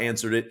hope I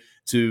answered it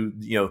to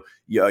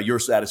your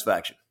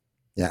satisfaction.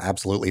 Yeah,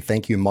 absolutely.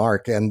 Thank you,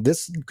 Mark. And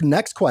this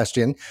next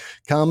question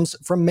comes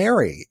from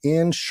Mary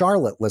in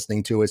Charlotte,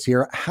 listening to us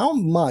here. How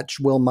much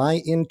will my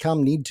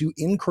income need to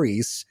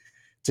increase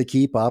to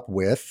keep up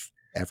with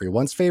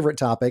everyone's favorite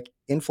topic,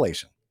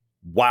 inflation?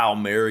 Wow,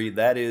 Mary,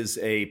 that is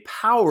a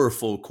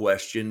powerful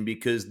question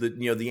because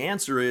the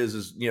answer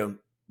is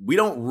we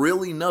don't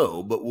really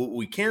know, but what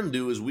we can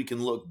do is we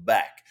can look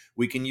back.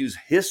 We can use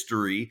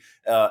history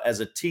as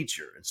a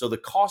teacher. And so the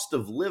cost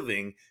of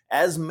living,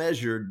 as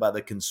measured by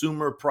the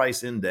Consumer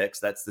Price Index,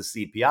 that's the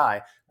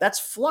CPI, that's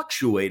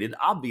fluctuated,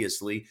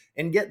 obviously.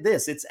 And get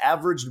this, it's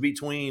averaged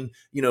between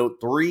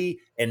 3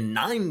 and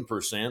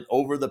 9%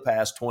 over the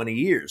past 20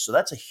 years. So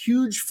that's a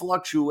huge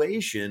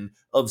fluctuation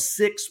of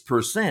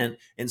 6%.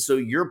 And so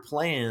your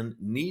plan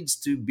needs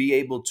to be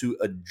able to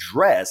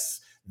address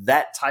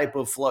that type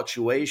of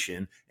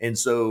fluctuation. And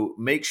so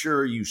make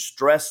sure you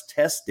stress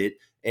test it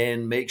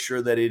and make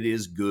sure that it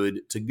is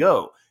good to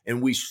go.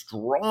 And we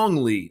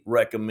strongly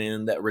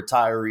recommend that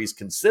retirees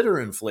consider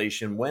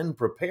inflation when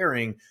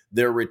preparing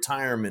their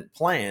retirement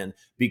plan,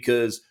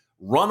 because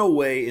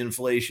runaway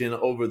inflation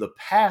over the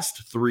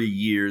past 3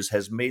 years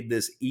has made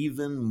this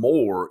even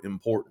more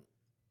important.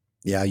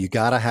 Yeah, you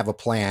got to have a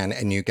plan,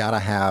 and you got to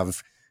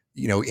have,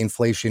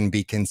 inflation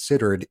be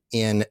considered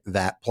in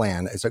that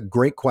plan. It's a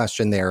great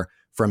question there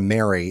from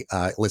Mary,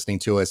 listening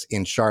to us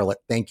in Charlotte.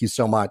 Thank you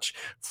so much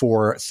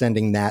for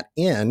sending that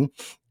in.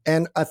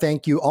 And a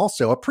thank you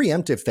also, a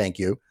preemptive thank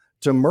you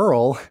to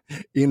Merle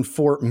in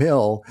Fort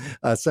Mill,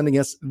 sending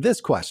us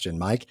this question,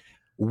 Mike.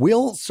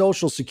 Will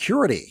Social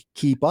Security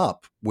keep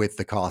up with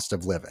the cost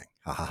of living?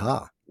 Ha ha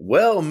ha.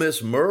 Well,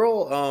 Miss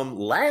Merle,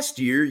 last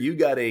year you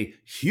got a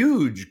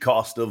huge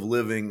cost of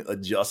living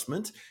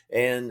adjustment,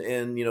 and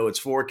it's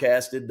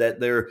forecasted that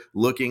they're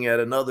looking at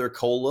another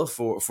COLA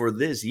for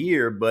this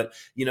year. But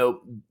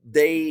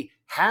they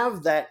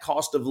have that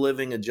cost of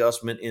living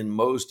adjustment in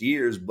most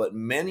years, but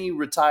many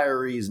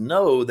retirees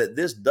know that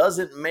this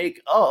doesn't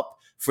make up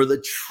for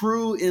the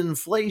true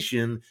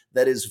inflation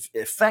that is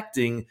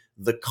affecting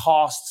the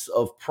costs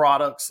of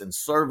products and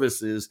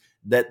services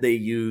that they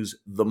use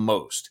the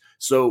most.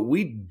 So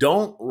we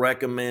don't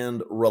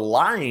recommend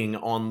relying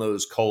on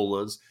those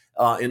COLAs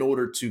in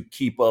order to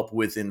keep up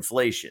with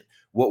inflation.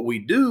 What we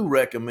do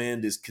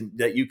recommend is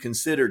that you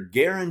consider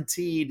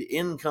guaranteed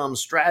income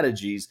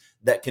strategies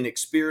that can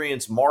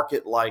experience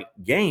market-like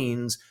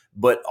gains,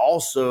 but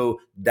also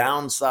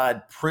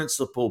downside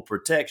principal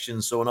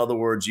protection. So in other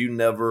words, you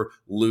never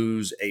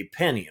lose a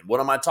penny. And what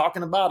am I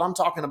talking about? I'm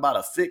talking about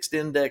a fixed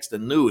indexed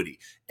annuity.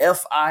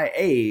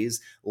 FIAs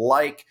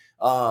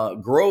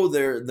grow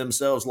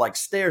themselves like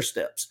stair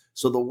steps.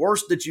 So the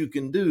worst that you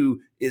can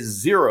do is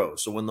zero.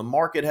 So when the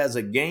market has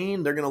a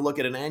gain, they're going to look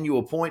at an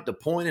annual point to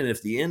point. And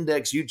if the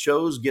index you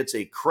chose gets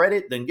a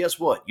credit, then guess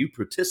what? You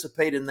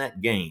participate in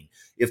that gain.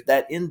 If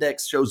that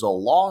index shows a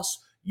loss,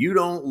 you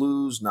don't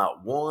lose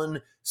not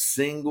one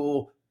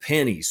single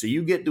penny. So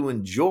you get to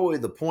enjoy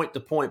the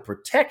point-to-point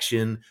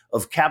protection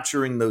of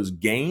capturing those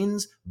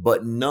gains,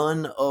 but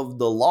none of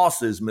the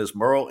losses, Ms.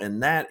 Merle.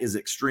 And that is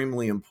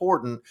extremely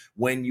important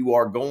when you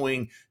are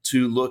going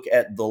to look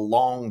at the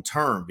long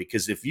term,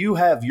 because if you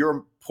have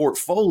your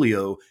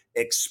portfolio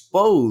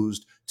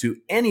exposed to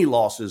any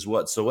losses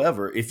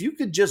whatsoever, if you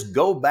could just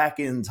go back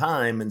in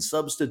time and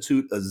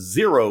substitute a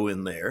zero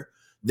in there,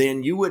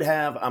 then you would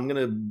have, I'm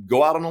going to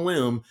go out on a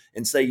limb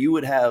and say you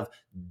would have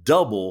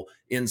double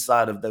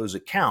inside of those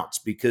accounts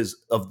because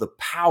of the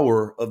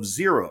power of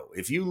zero.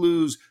 If you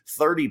lose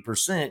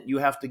 30%, you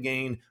have to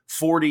gain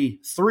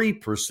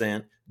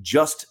 43%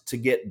 just to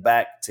get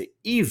back to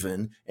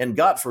even. And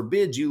God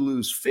forbid you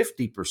lose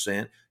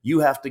 50%, you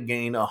have to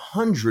gain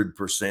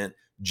 100%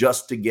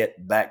 just to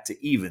get back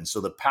to even.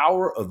 So the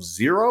power of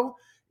zero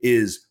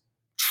is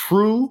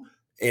true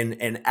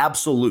and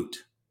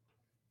absolute.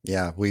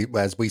 Yeah,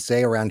 as we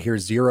say around here,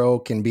 zero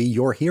can be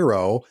your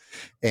hero,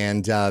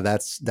 and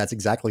that's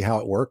exactly how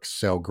it works.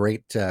 So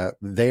great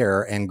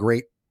there, and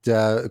great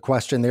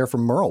question there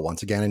from Merle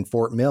once again in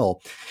Fort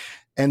Mill.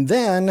 And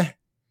then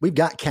we've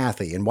got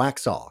Kathy in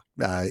Waxhaw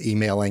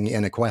emailing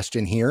in a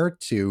question here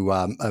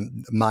to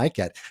Mike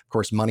at, of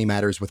course,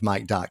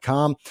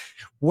 moneymatterswithmike.com.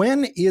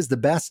 When is the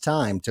best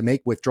time to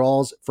make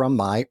withdrawals from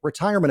my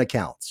retirement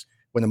accounts?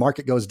 When the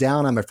market goes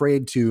down, I'm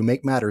afraid to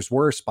make matters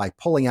worse by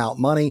pulling out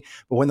money.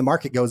 But when the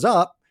market goes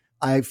up,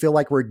 I feel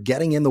like we're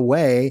getting in the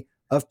way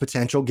of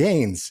potential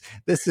gains.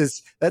 That's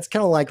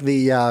kind of like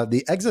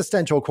the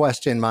existential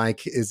question,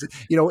 Mike, is,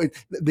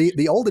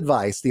 the old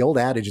advice, the old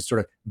adage is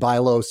sort of buy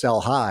low,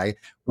 sell high.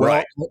 Well,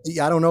 right.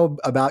 I don't know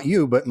about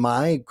you, but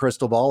my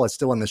crystal ball is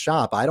still in the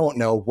shop. I don't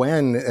know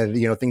when,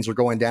 things are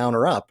going down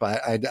or up.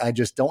 I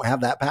just don't have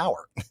that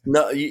power.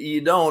 No,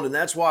 you don't. And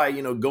that's why,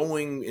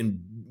 going and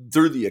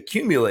through the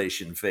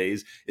accumulation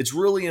phase, it's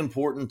really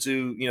important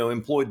to,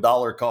 employ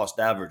dollar cost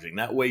averaging.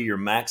 That way you're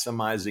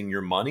maximizing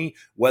your money,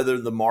 whether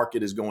the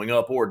market is going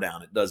up or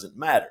down, it doesn't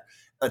matter.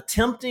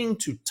 Attempting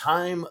to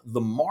time the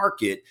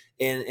market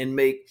and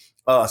make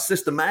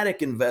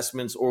systematic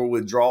investments or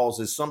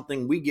withdrawals is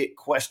something we get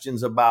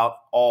questions about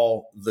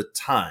all the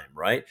time,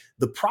 right?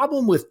 The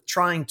problem with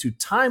trying to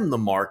time the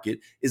market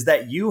is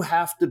that you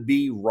have to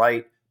be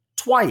right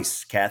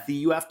twice, Kathy.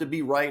 You have to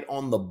be right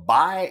on the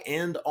buy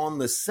and on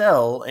the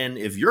sell. And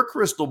if your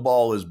crystal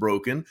ball is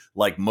broken,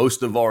 like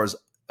most of ours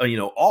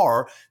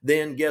are,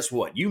 then guess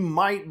what? You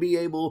might be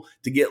able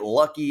to get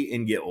lucky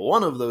and get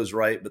one of those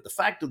right. But the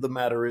fact of the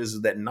matter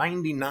is that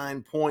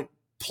 99+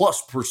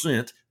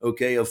 %,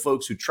 okay, of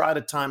folks who try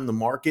to time the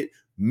market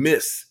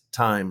miss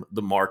time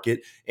the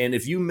market. And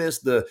if you miss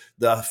the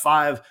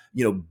 5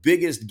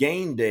 biggest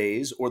gain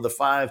days or the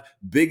 5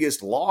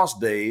 biggest loss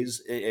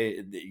days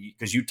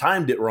because you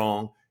timed it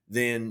wrong,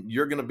 then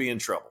you're going to be in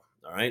trouble.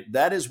 All right.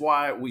 That is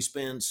why we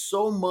spend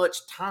so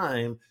much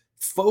time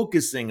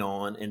focusing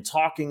on and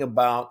talking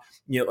about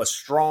a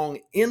strong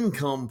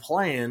income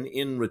plan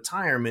in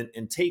retirement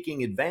and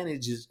taking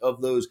advantages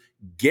of those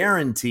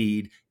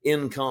guaranteed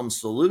income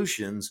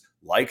solutions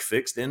like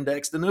fixed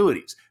indexed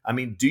annuities. I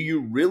mean, do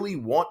you really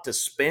want to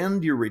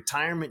spend your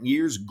retirement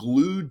years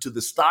glued to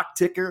the stock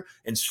ticker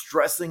and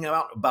stressing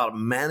out about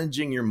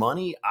managing your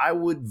money? I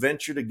would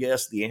venture to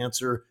guess the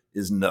answer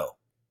is no.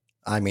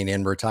 I mean,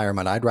 in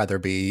retirement, I'd rather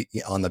be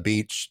on the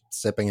beach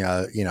sipping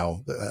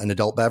an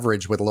adult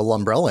beverage with a little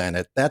umbrella in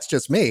it. That's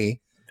just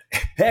me.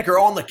 Heck, or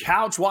on the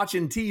couch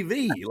watching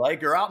TV,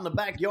 or out in the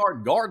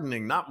backyard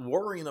gardening, not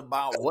worrying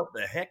about what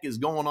the heck is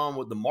going on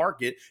with the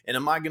market. And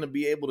am I going to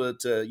be able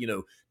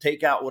to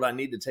take out what I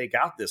need to take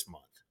out this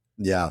month?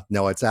 Yeah,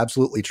 no, it's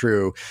absolutely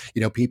true.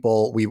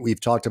 People, we've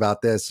talked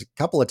about this a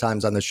couple of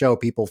times on the show.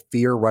 People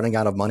fear running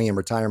out of money in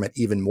retirement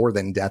even more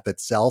than death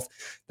itself.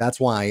 That's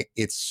why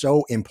it's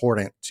so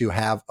important to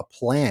have a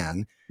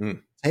plan.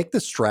 Take the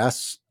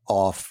stress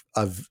off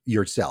of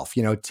yourself.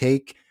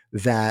 Take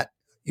that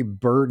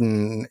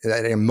burden,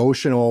 that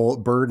emotional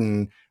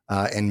burden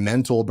and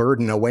mental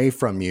burden away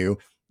from you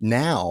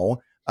now.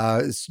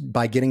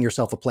 By getting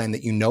yourself a plan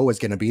that is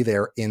going to be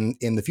there in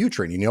the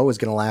future and is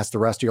going to last the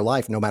rest of your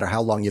life, no matter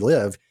how long you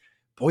live.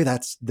 Boy,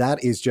 that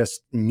is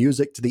just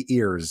music to the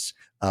ears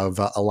of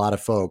a lot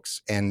of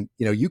folks. And,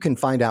 you can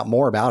find out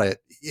more about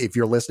it if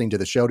you're listening to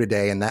the show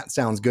today and that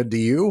sounds good to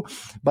you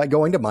by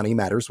going to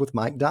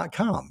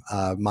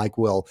moneymatterswithmike.com. Mike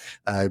will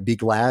be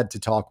glad to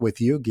talk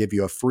with you, give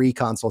you a free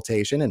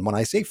consultation. And when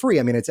I say free,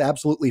 I mean, it's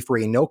absolutely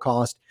free, no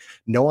cost,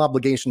 no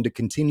obligation to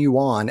continue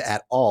on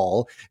at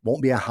all. It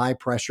won't be a high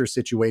pressure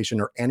situation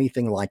or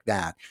anything like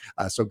that.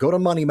 So go to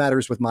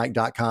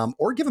moneymatterswithmike.com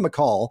or give him a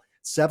call,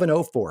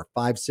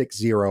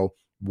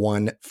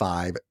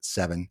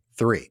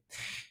 704-560-1573.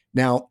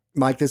 Now,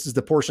 Mike, this is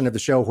the portion of the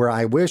show where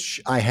I wish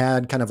I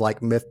had kind of like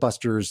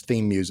Mythbusters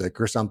theme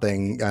music or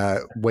something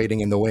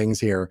waiting in the wings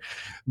here,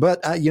 but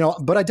I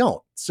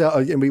don't.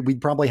 So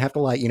we'd probably have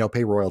to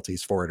pay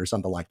royalties for it or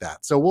something like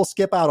that. So we'll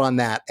skip out on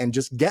that and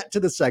just get to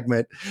the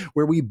segment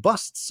where we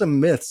bust some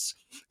myths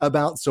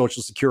about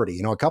Social Security.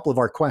 A couple of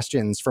our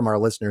questions from our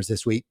listeners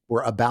this week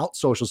were about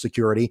Social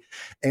Security.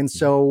 And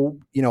so,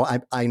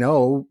 I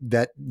know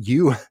that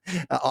you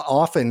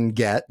often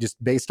get,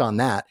 just based on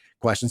that,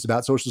 questions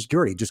about Social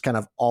Security, just kind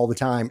of all the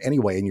time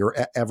anyway, in your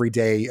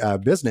everyday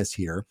business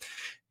here.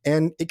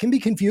 And it can be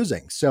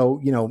confusing.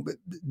 So,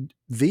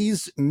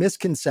 these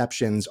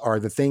misconceptions are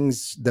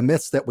the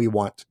myths that we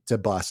want to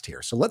bust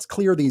here. So let's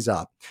clear these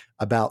up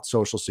about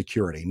Social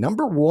Security.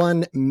 Number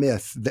one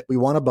myth that we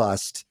want to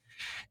bust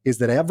is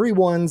that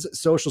everyone's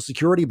Social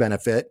Security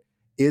benefit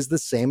is the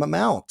same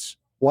amount.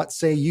 What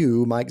say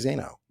you, Mike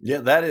Zaino?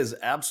 Yeah, that is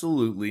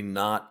absolutely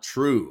not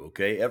true.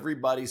 Okay.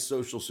 Everybody's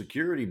Social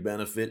Security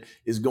benefit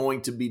is going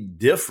to be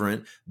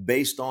different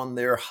based on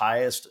their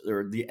highest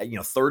or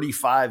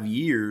 35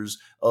 years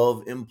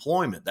of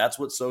employment. That's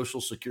what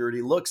Social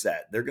Security looks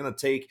at. They're going to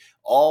take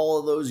all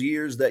of those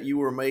years that you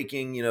were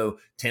making,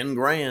 10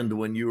 grand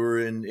when you were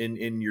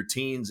in your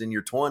teens and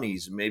your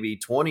 20s, maybe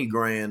 20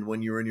 grand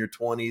when you were in your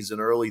 20s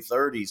and early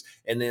 30s,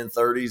 and then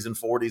 30s and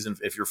 40s. And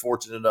if you're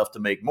fortunate enough to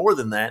make more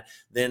than that,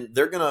 then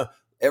they're going to,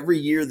 every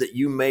year that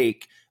you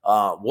make,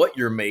 what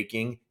you're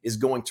making is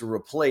going to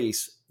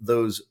replace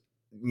those,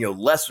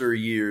 lesser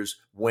years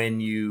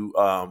when you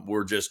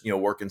were just,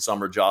 working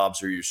summer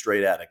jobs or you're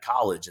straight out of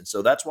college. And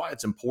so that's why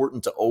it's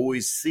important to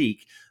always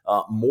seek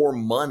more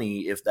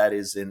money if that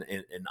is an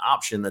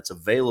option that's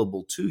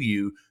available to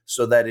you,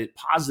 so that it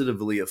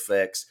positively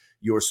affects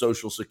your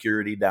Social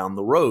Security down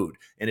the road.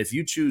 And if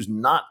you choose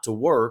not to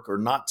work or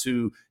not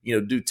to,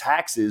 do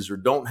taxes or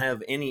don't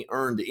have any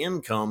earned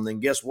income, then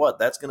guess what?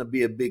 That's going to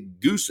be a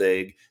big goose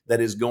egg that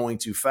is going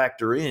to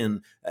factor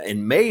in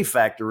and may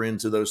factor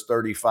into those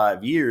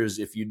 35 years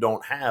if you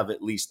don't have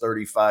at least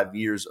 35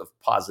 years of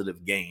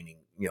positive gaining,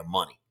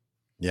 money.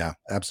 Yeah,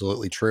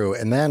 absolutely true.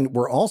 And then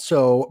we're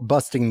also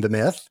busting the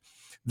myth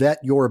that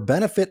your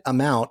benefit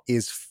amount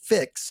is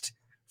fixed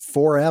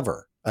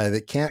forever.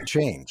 That can't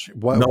change.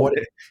 No,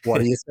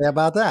 What do you say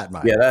about that,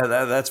 Mike? yeah,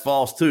 that's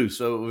false too.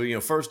 So,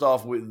 first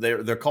off,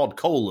 they're called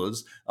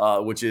COLAs,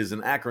 which is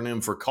an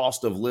acronym for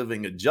cost of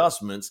living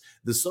adjustments.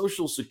 The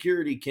Social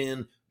Security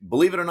can,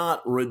 believe it or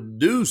not,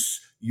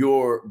 reduce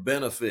your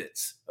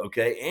benefits.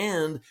 Okay,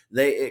 and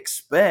they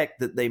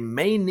expect that they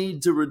may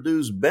need to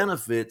reduce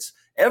benefits,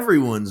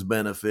 everyone's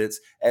benefits,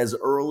 as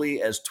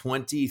early as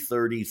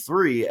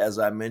 2033, as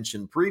I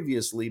mentioned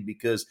previously,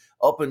 because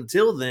up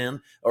until then,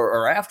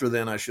 or after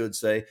then, I should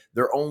say,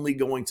 they're only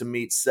going to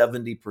meet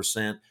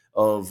 70%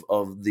 of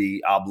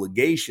the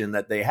obligation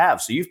that they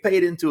have. So you've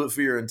paid into it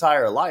for your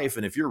entire life.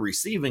 And if you're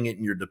receiving it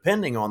and you're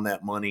depending on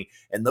that money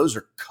and those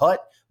are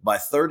cut by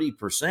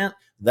 30%,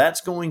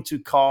 that's going to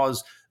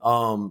cause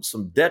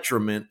some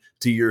detriment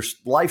to your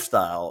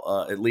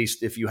lifestyle, at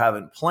least if you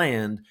haven't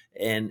planned.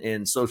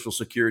 And Social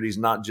Security is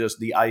not just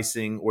the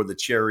icing or the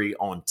cherry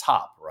on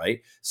top,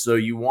 right? So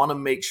you want to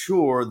make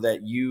sure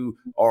that you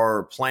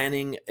are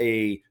planning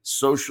a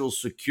Social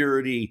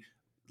Security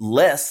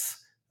less,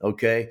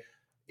 okay,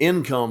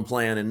 income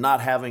plan and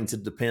not having to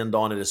depend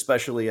on it,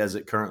 especially as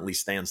it currently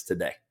stands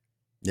today.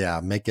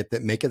 Yeah, make it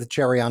the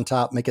cherry on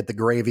top, make it the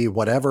gravy,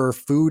 whatever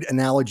food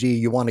analogy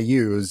you want to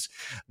use.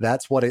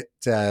 That's what it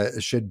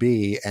should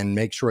be, and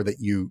make sure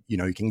that you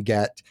can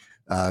get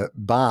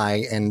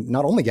by, and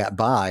not only get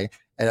by,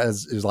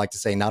 as I like to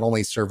say, not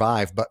only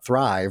survive but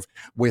thrive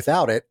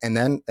without it. And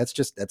then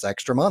that's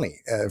extra money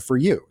for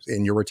you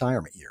in your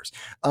retirement years.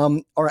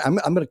 All right, I'm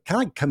going to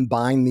kind of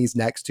combine these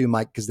next two,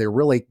 Mike, because they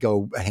really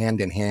go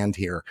hand in hand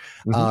here.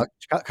 A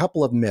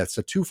couple of myths,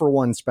 a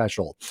 2-for-1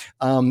 special.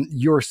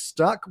 You're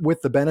stuck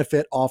with the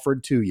benefit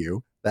offered to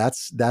you.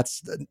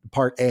 That's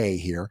part A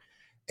here.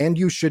 And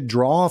you should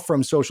draw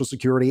from Social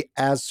Security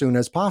as soon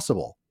as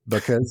possible,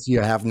 because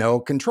you have no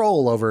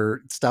control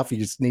over stuff. You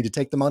just need to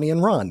take the money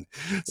and run.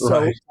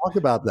 So Talk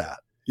about that.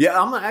 Yeah,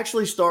 I'm going to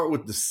actually start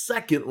with the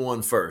second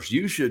one first.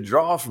 You should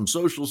draw from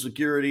Social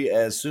Security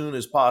as soon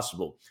as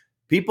possible.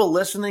 People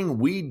listening,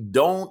 we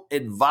don't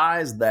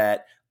advise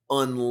that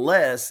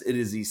unless it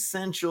is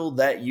essential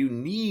that you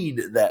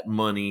need that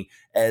money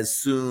as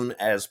soon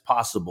as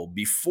possible.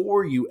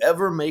 Before you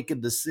ever make a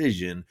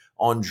decision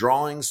on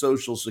drawing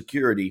Social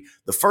Security,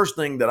 the first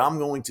thing that I'm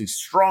going to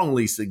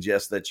strongly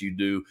suggest that you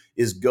do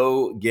is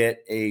go get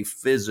a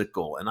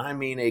physical. And I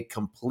mean a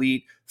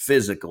complete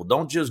physical.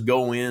 Don't just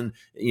go in,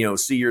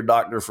 see your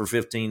doctor for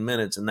 15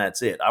 minutes and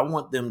that's it. I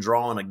want them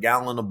drawing a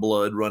gallon of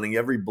blood, running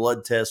every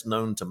blood test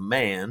known to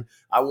man.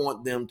 I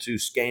want them to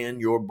scan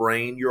your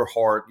brain, your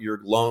heart, your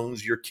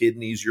lungs, your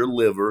kidneys, your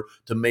liver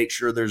to make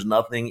sure there's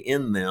nothing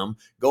in them.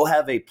 Go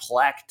have a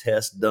plaque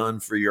test done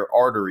for your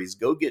arteries.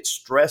 Go get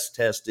stress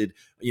tested,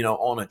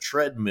 on a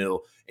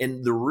treadmill.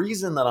 And the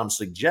reason that I'm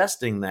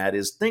suggesting that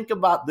is, think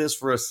about this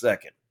for a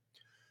second.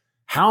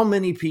 How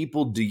many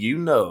people do you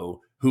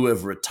know who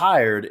have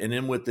retired and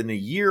then within a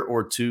year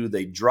or two,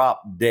 they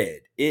drop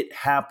dead? It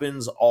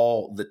happens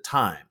all the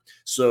time.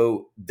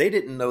 So they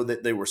didn't know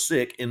that they were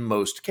sick in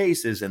most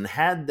cases. And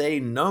had they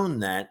known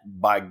that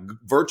by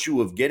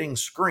virtue of getting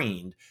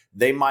screened,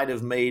 they might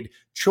have made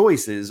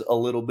choices a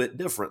little bit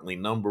differently.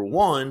 Number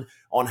one,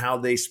 on how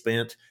they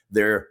spent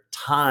their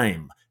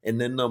time. And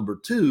then number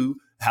two,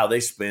 how they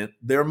spent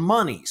their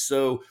money.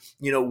 So,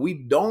 we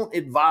don't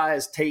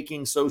advise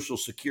taking Social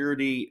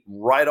Security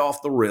right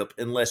off the rip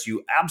unless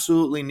you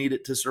absolutely need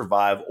it to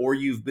survive, or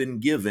you've been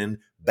given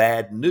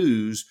bad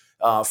news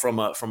from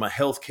a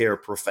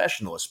healthcare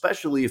professional,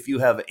 especially if you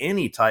have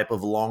any type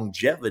of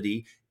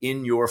longevity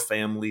in your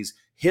family's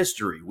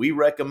history. We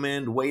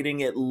recommend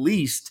waiting at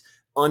least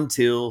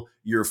until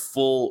your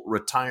full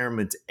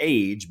retirement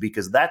age,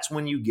 because that's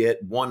when you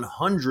get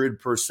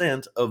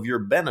 100% of your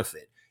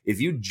benefit. If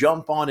you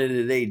jump on it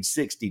at age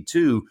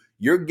 62,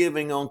 you're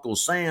giving Uncle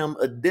Sam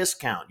a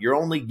discount. You're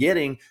only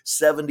getting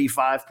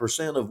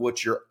 75% of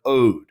what you're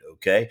owed,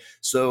 okay?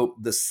 So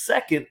the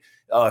second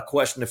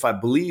question, if I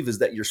believe, is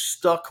that you're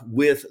stuck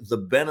with the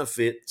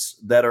benefits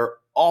that are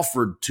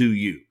offered to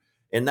you.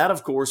 And that,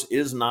 of course,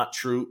 is not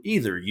true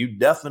either. You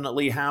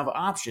definitely have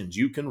options.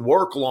 You can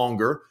work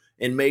longer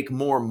and make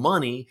more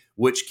money,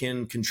 which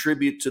can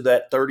contribute to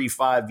that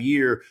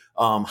 35-year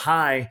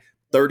high,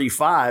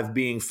 35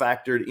 being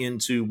factored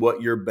into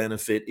what your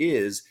benefit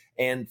is.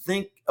 And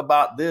think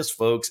about this,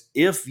 folks.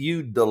 If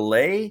you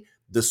delay,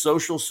 the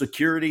Social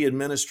Security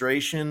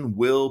Administration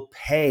will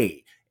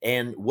pay.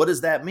 And what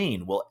does that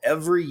mean? Well,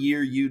 every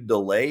year you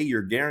delay,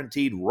 you're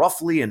guaranteed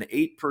roughly an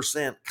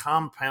 8%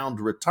 compound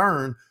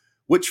return,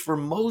 which for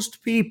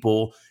most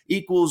people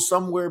equals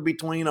somewhere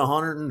between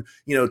 $125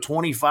 and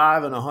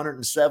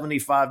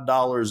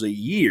 $175 a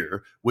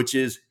year, which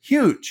is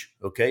huge.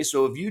 Okay,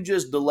 so if you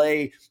just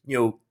delay,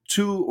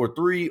 2 or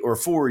 3 or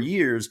 4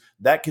 years,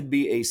 that could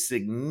be a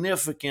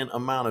significant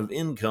amount of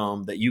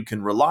income that you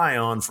can rely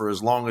on for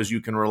as long as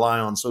you can rely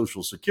on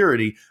Social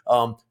Security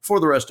for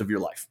the rest of your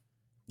life.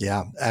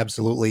 Yeah,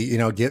 absolutely.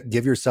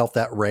 Give yourself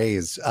that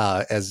raise,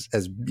 as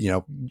as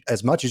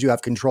much as you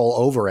have control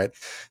over it.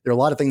 There are a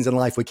lot of things in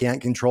life we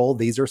can't control.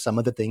 These are some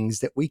of the things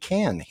that we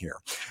can here.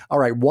 All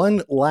right,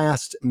 one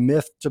last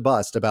myth to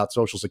bust about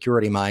Social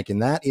Security, Mike,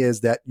 and that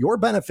is that your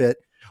benefit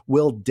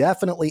will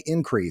definitely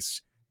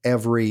increase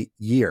every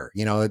year.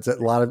 It's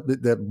a lot of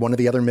one of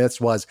the other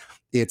myths was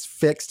it's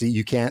fixed.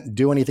 You can't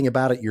do anything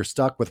about it. You're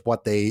stuck with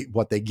what they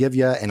give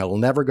you, and it'll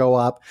never go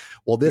up.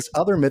 Well, this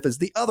other myth is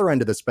the other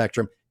end of the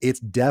spectrum. It's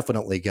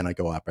definitely going to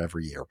go up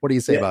every year. What do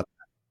you say about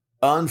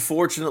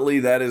Unfortunately,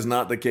 that is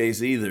not the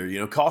case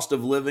either. Cost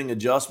of living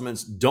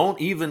adjustments don't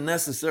even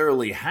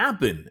necessarily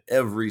happen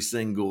every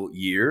single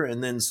year.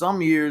 And then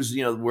some years,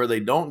 where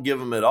they don't give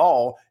them at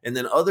all. And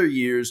then other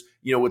years,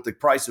 with the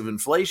price of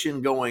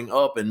inflation going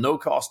up and no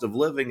cost of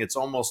living, it's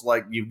almost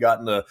like you've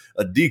gotten a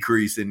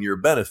decrease in your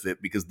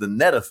benefit, because the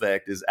net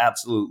effect is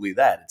absolutely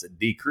that. It's a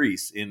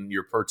decrease in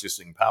your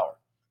purchasing power.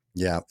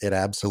 Yeah, it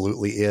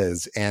absolutely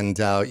is. And,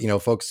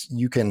 folks,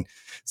 you can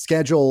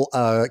schedule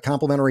a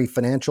complimentary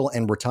financial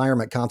and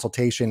retirement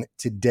consultation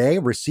today.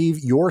 Receive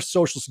your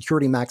Social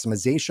Security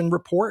maximization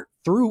report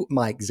through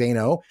Mike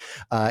Zaino.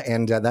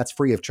 And that's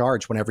free of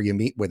charge whenever you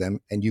meet with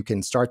him. And you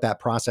can start that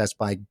process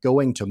by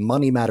going to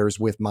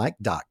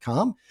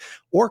moneymatterswithmike.com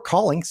or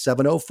calling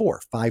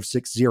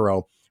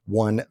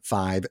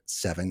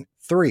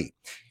 704-560-1573.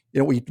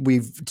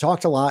 We've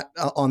talked a lot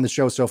on the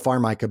show so far,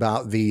 Mike,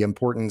 about the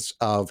importance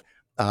of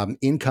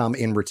income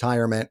in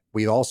retirement.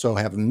 We also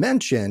have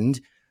mentioned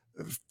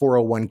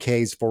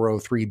 401ks,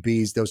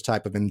 403bs, those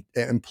type of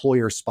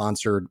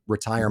employer-sponsored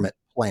retirement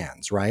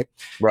plans, right?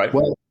 Right.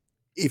 Well,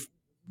 if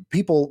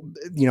people,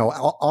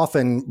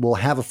 often will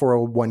have a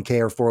 401k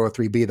or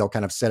 403b, they'll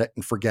kind of set it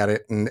and forget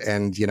it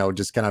and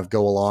just kind of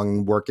go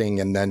along working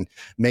and then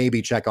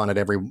maybe check on it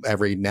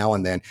every now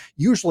and then.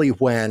 Usually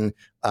when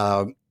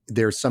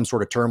there's some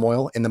sort of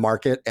turmoil in the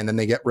market, and then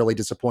they get really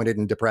disappointed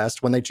and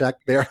depressed when they check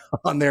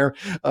on their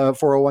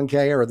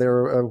 401k or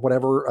their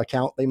whatever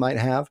account they might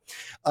have.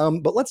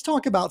 But let's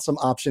talk about some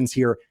options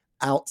here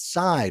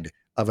outside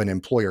of an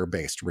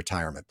employer-based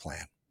retirement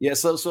plan. Yeah,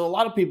 so a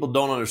lot of people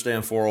don't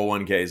understand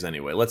 401ks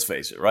anyway. Let's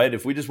face it, right?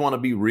 If we just want to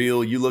be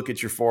real, you look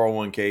at your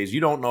 401ks, you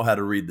don't know how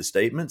to read the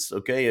statements,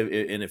 okay?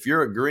 And if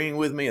you're agreeing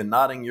with me and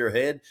nodding your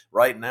head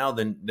right now,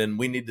 then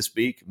we need to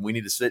speak. We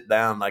need to sit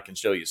down and I can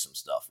show you some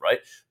stuff, right?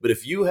 But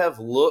if you have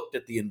looked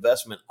at the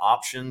investment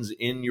options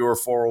in your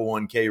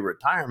 401k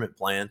retirement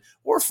plan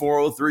or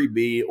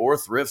 403b or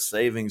thrift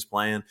savings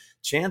plan,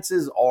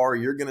 chances are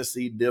you're going to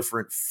see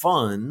different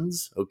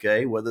funds,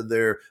 okay? Whether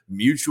they're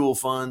mutual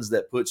funds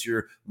that puts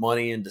your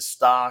money into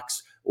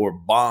stocks or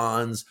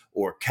bonds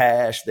or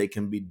cash. They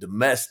can be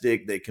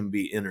domestic, they can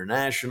be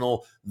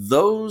international.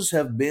 Those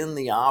have been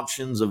the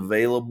options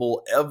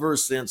available ever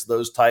since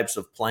those types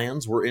of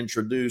plans were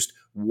introduced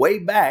way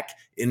back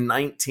in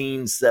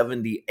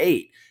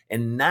 1978.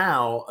 And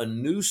now a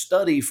new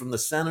study from the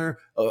Center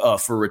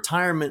for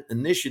Retirement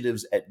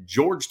Initiatives at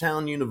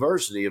Georgetown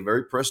University, a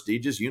very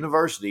prestigious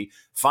university,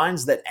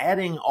 finds that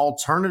adding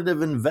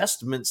alternative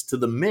investments to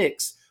the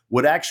mix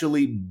would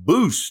actually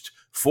boost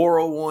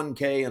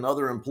 401k and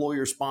other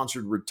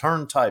employer-sponsored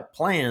return type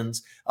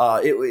plans.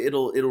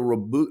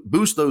 It'll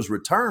boost those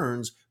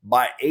returns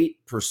by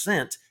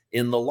 8%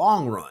 in the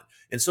long run.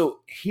 And so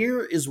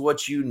here is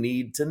what you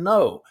need to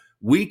know.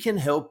 We can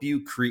help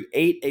you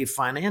create a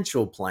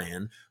financial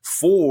plan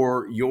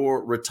for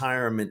your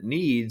retirement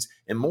needs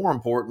and, more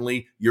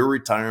importantly, your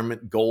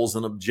retirement goals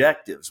and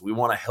objectives. We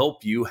want to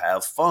help you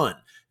have fun.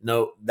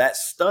 Now, that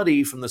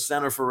study from the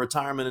Center for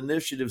Retirement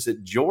Initiatives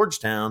at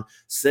Georgetown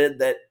said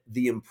that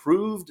the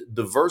improved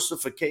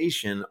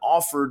diversification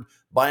offered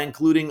by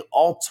including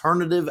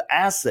alternative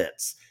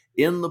assets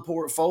in the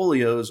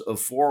portfolios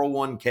of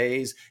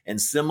 401ks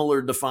and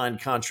similar defined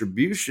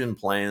contribution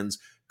plans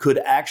could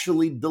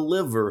actually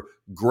deliver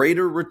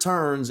greater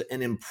returns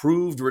and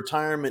improved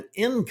retirement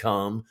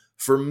income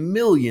for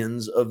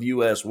millions of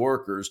U.S.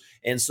 workers.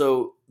 And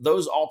so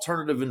those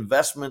alternative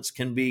investments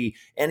can be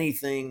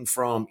anything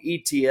from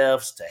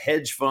ETFs to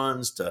hedge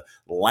funds to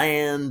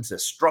land to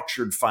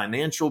structured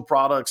financial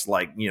products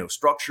like,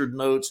 structured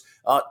notes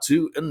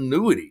to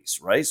annuities,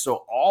 right?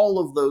 So all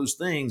of those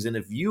things. And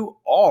if you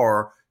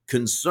are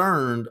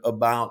concerned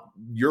about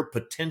your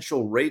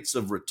potential rates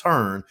of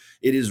return,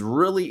 it is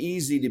really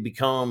easy to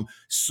become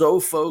so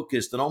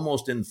focused and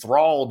almost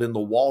enthralled in the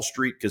Wall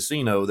Street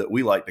casino that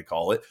we like to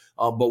call it.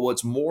 But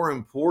what's more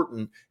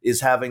important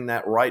is having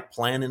that right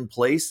plan in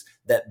place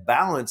that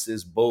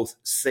balances both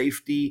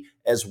safety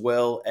as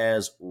well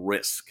as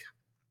risk.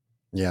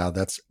 Yeah,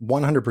 that's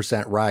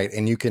 100% right.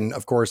 And you can,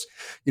 of course,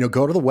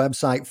 go to the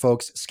website,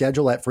 folks,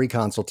 schedule that free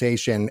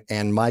consultation,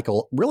 and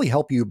Michael really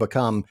help you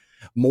become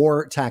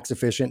more tax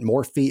efficient,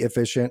 more fee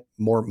efficient,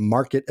 more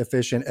market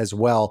efficient as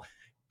well.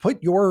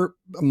 Put your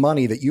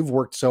money that you've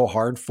worked so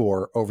hard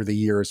for over the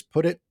years,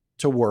 put it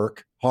to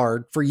work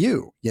hard for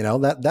you.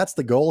 That's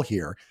the goal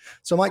here.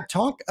 So Mike,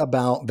 talk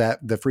about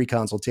the free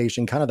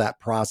consultation, kind of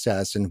that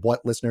process and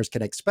what listeners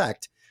can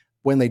expect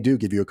when they do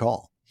give you a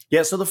call.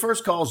 Yeah, so the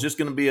first call is just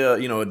going to be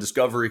a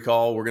discovery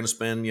call. We're going to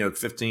spend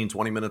 15,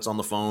 20 minutes on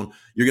the phone.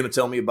 You're going to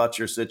tell me about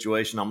your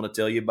situation. I'm going to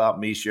tell you about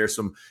me, share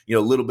some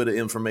little bit of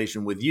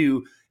information with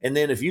you. And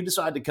then if you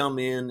decide to come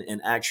in and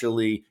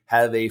actually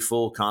have a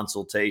full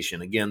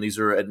consultation, again, these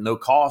are at no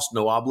cost,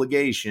 no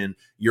obligation.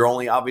 You're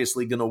only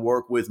obviously going to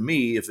work with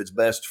me if it's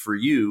best for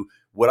you.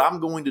 What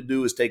I'm going to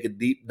do is take a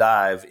deep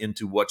dive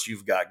into what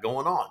you've got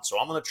going on. So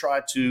I'm going to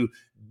try to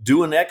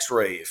do an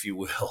x-ray, if you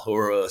will,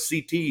 or a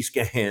CT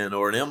scan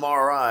or an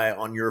MRI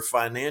on your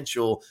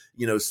financial,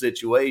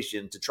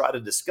 situation to try to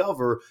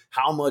discover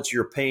how much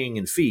you're paying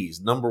in fees.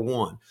 Number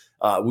one,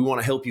 we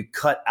want to help you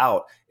cut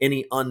out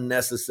any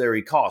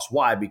unnecessary costs.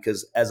 Why?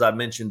 Because as I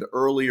mentioned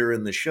earlier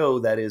in the show,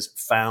 that is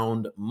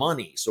found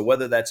money. So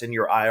whether that's in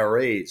your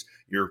IRAs,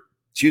 your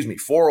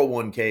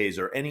 401ks,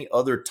 or any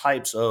other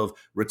types of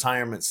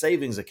retirement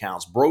savings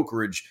accounts,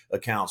 brokerage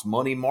accounts,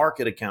 money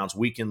market accounts,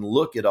 we can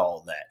look at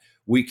all that.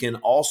 We can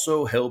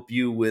also help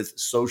you with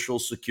Social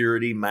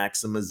Security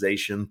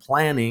maximization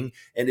planning.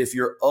 And if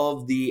you're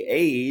of the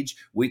age,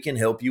 we can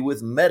help you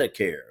with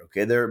Medicare.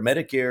 Okay,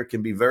 Medicare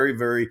can be very,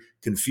 very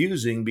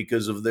confusing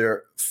because of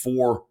their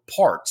 4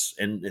 parts.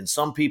 And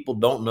some people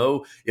don't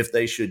know if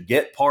they should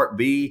get Part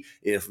B,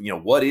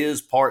 what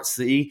is Part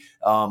C,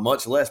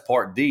 much less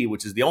Part D,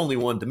 which is the only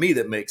one to me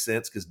that makes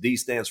sense because D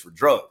stands for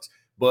drugs.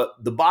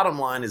 But the bottom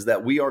line is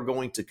that we are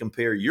going to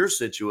compare your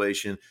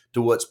situation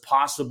to what's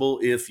possible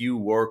if you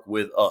work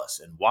with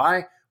us. And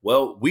why?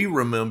 Well, we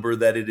remember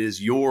that it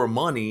is your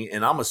money.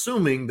 And I'm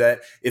assuming that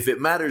if it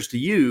matters to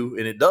you,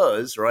 and it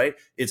does, right,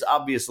 it's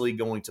obviously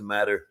going to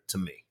matter to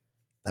me.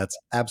 That's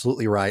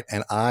absolutely right.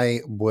 And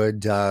I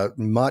would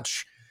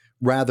much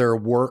rather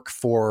work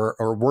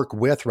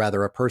with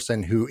a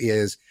person who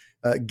is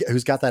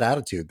who's got that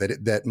attitude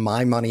that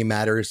my money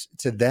matters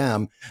to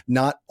them,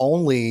 not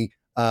only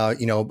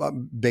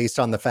based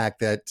on the fact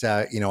that,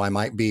 I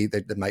might be,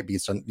 that might be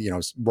some,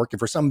 working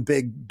for some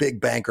big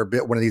bank or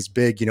one of these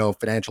big,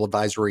 financial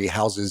advisory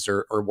houses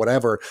or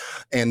whatever.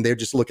 And they're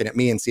just looking at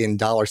me and seeing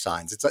dollar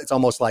signs. It's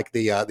almost like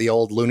the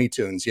old Looney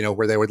Tunes,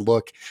 where they would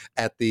look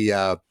at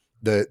the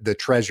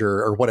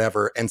treasure or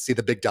whatever and see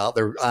the big dollar,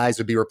 their eyes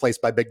would be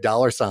replaced by big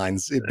dollar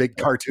signs, big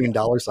cartoon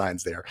dollar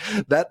signs there.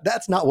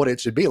 That's not what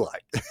it should be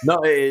like.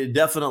 No, it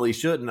definitely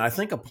shouldn't. I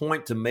think a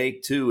point to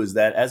make too is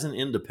that as an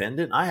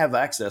independent, I have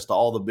access to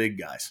all the big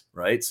guys,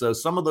 right? So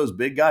some of those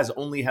big guys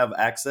only have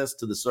access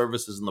to the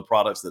services and the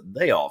products that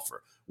they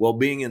offer. Well,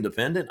 being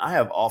independent, I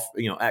have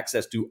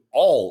access to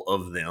all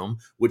of them,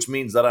 which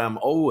means that I'm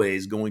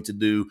always going to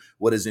do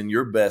what is in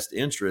your best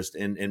interest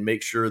and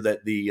make sure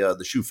that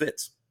the shoe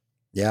fits.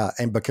 Yeah.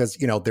 And because,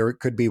 there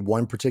could be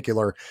one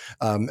particular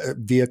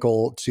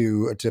vehicle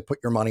to put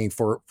your money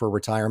for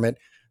retirement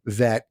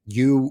that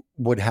you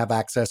would have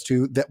access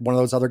to that one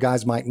of those other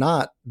guys might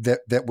not,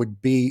 that would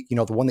be,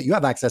 the one that you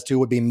have access to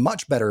would be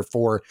much better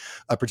for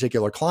a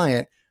particular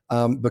client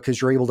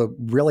because you're able to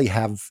really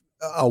have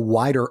a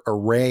wider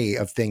array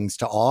of things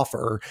to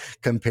offer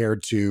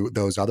compared to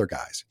those other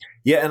guys.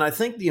 Yeah. And I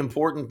think the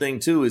important thing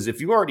too is if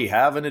you already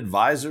have an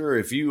advisor,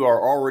 if you are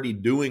already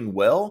doing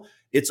well,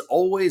 it's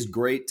always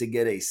great to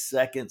get a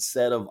second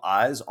set of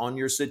eyes on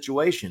your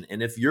situation.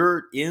 And if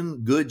you're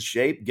in good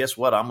shape, guess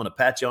what? I'm going to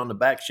pat you on the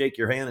back, shake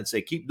your hand and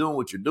say, keep doing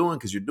what you're doing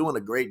because you're doing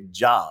a great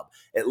job.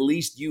 At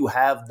least you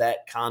have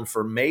that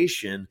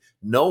confirmation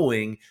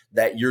knowing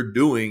that you're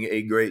doing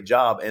a great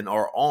job and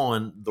are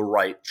on the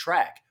right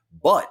track.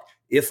 But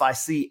if I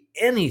see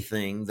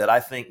anything that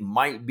I think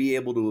might be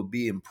able to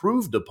be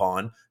improved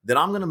upon, then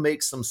I'm going to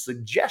make some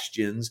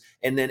suggestions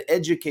and then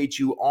educate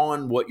you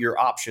on what your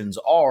options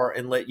are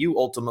and let you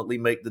ultimately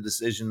make the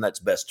decision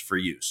that's best for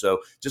you. So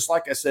just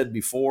like I said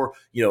before,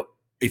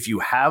 if you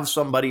have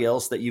somebody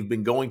else that you've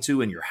been going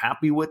to and you're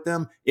happy with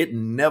them, it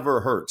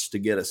never hurts to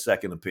get a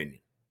second opinion.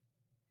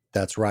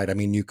 That's right. I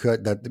mean, you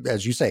could,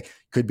 as you say,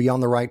 could be on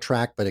the right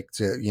track, but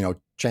it's,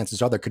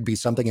 chances are there could be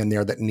something in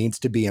there that needs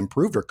to be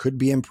improved or could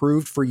be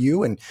improved for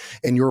you. And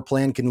your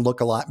plan can look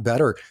a lot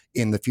better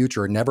in the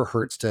future. It never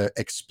hurts to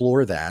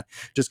explore that.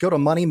 Just go to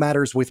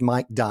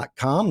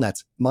moneymatterswithmike.com.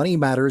 That's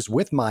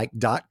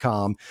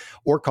moneymatterswithmike.com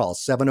or call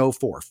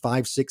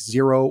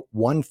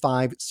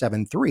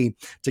 704-560-1573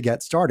 to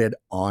get started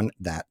on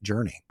that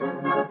journey.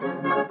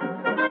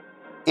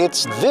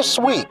 It's This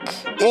Week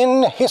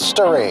in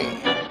History.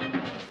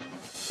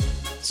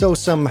 So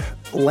some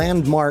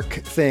landmark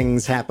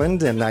things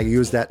happened, and I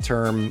use that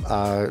term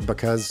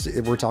because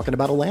we're talking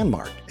about a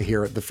landmark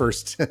here at the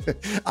first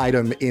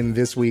item in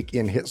This Week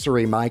in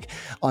History, Mike.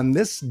 On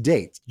this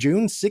date,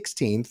 June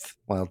 16th,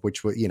 well,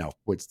 which was,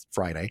 was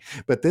Friday,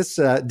 but this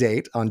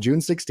date on June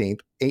 16th,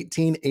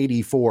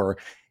 1884,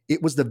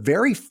 it was the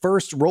very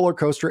first roller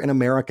coaster in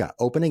America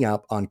opening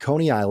up on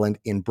Coney Island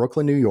in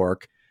Brooklyn, New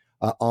York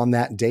on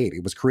that date.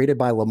 It was created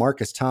by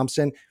LaMarcus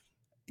Thompson.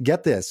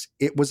 Get this,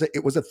 it was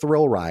a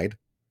thrill ride,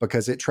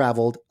 because it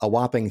traveled a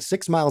whopping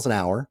 6 miles an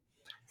hour.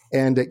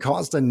 and it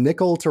cost a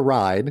nickel to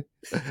ride,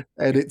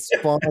 and it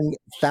spawned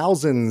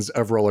thousands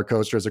of roller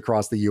coasters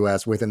across the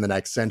U.S. within the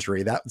next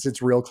century. That's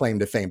its real claim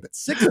to fame. But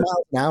 6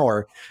 miles an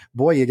hour,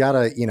 boy, you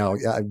gotta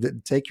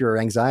take your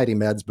anxiety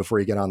meds before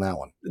you get on that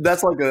one.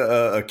 That's like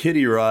a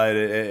kiddie ride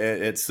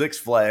at Six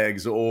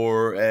Flags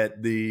or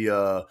at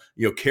the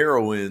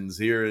Carowinds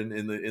here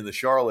in the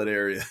Charlotte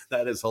area.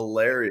 That is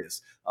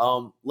hilarious.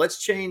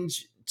 Let's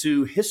change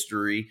to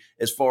history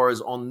as far as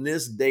on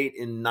this date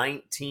in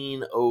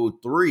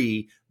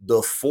 1903,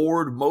 the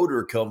Ford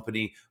Motor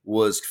Company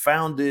was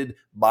founded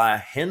by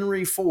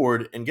Henry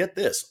Ford. And get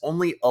this,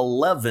 only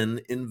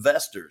 11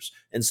 investors.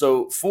 And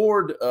so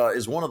Ford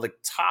is one of the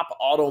top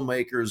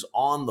automakers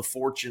on the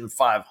Fortune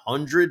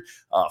 500,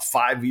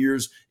 5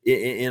 years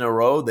in a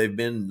row. They've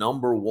been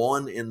number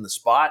one in the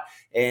spot.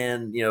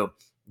 And,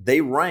 they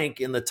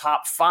rank in the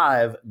top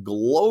 5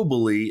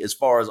 globally as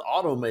far as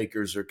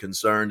automakers are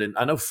concerned. And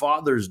I know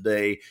Father's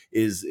Day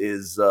is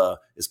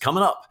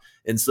coming up.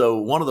 And so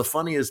one of the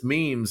funniest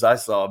memes I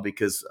saw,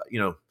 because,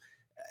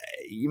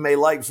 you may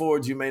like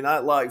Fords, you may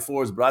not like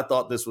Fords, but I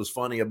thought this was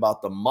funny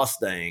about the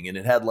Mustang. And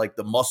it had like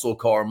the muscle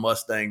car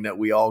Mustang that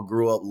we all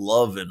grew up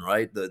loving,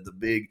 right? The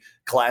big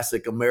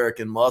classic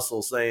American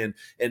muscle saying,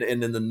 and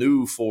then the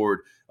new Ford,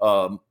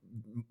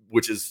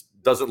 which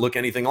doesn't look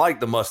anything like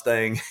the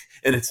Mustang.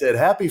 And it said,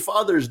 "Happy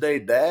Father's Day,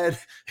 Dad."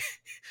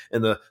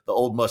 And the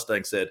old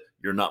Mustang said,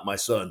 "You're not my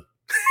son."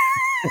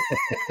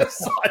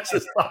 So I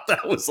just thought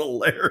that was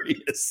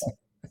hilarious.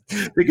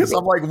 Because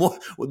I'm like, what?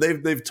 Well,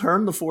 they've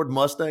turned the Ford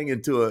Mustang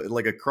into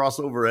a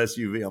crossover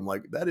SUV. I'm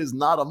like, that is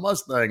not a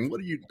Mustang. What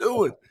are you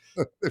doing?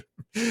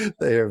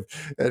 They have,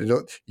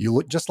 you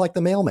look just like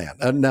the mailman.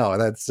 No,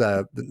 that's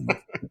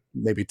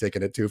maybe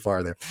taking it too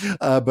far there.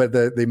 But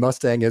the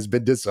Mustang has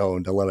been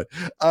disowned. I love it.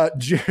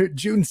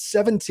 June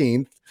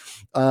 17th,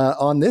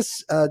 on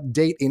this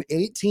date in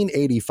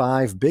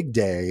 1885, big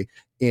day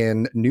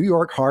in New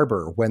York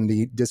Harbor when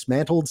the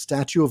dismantled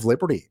Statue of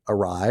Liberty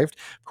arrived.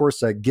 Of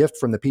course, a gift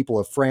from the people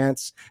of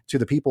France to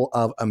the people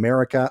of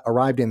America,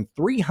 arrived in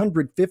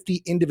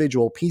 350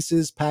 individual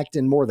pieces packed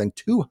in more than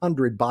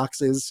 200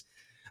 boxes.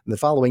 And the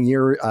following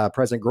year,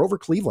 President Grover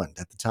Cleveland,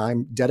 at the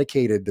time,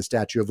 dedicated the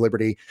Statue of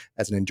Liberty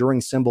as an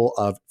enduring symbol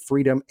of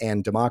freedom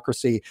and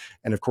democracy.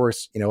 And of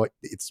course,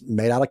 it's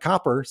made out of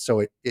copper,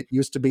 so it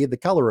used to be the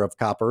color of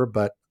copper,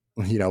 but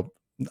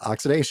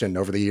oxidation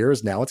over the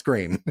years, now it's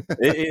green.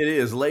 It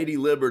is Lady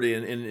Liberty.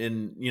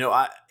 And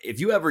if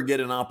you ever get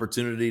an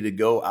opportunity to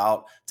go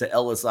out to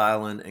Ellis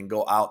Island and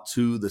go out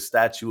to the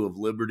Statue of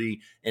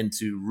Liberty and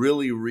to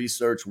really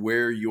research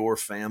where your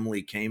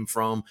family came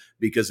from,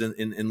 because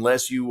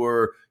unless you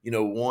were,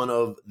 one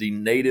of the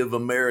Native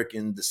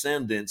American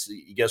descendants,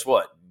 guess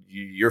what?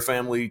 Your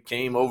family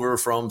came over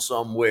from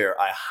somewhere.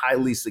 I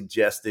highly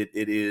suggest it.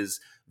 It is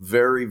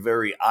very,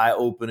 very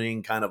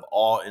eye-opening, kind of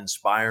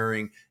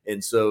awe-inspiring,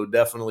 and so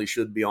definitely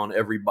should be on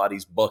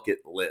everybody's bucket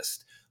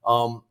list.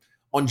 On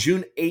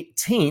June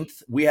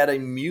 18th, we had a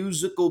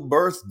musical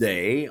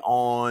birthday. In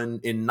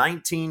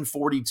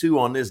 1942,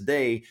 on this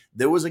day,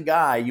 there was a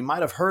guy, you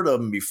might have heard of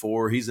him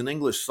before. He's an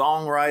English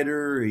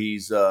songwriter,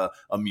 he's a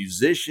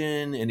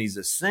musician, and he's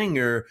a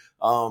singer.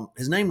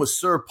 His name was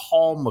Sir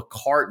Paul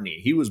McCartney.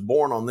 He was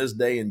born on this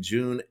day in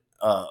June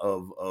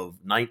of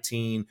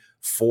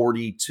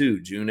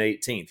 1942, June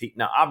 18th.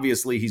 Now,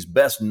 obviously, he's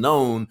best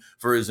known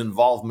for his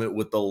involvement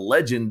with the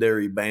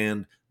legendary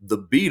band The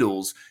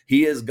Beatles.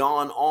 He has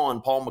gone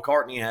on, Paul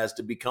McCartney has,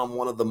 to become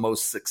one of the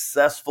most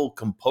successful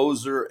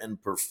composer and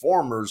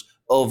performers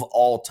of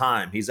all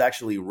time. He's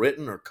actually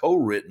written or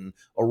co-written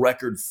a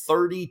record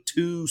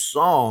 32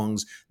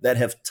 songs that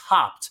have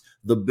topped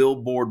the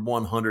Billboard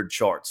 100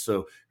 charts.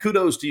 So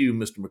kudos to you,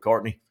 Mr.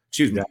 McCartney.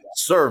 Excuse me,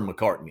 Sir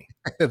McCartney.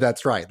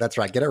 That's right.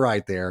 Get it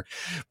right there.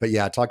 But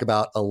yeah, talk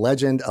about a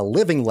legend, a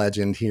living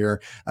legend here.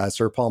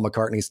 Sir Paul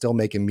McCartney still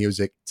making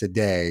music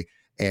today.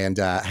 And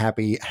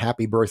happy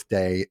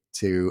birthday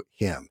to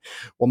him.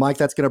 Well, Mike,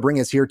 that's going to bring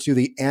us here to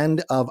the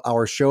end of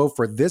our show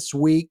for this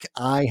week.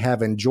 I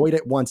have enjoyed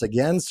it once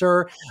again,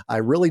 sir. I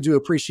really do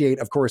appreciate,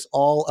 of course,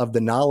 all of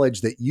the knowledge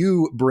that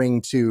you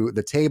bring to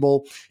the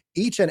table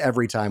each and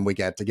every time we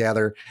get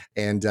together,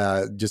 and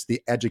just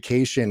the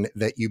education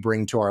that you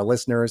bring to our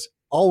listeners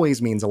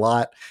always means a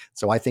lot.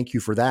 So I thank you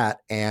for that,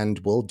 and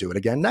we'll do it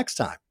again next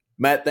time.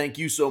 Matt, thank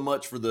you so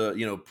much for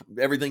the,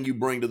 everything you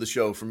bring to the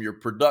show, from your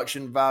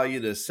production value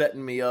to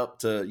setting me up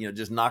to,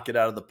 just knock it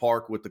out of the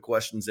park with the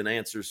questions and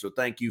answers. So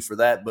thank you for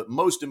that. But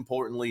most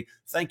importantly,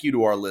 thank you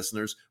to our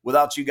listeners.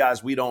 Without you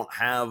guys, we don't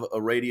have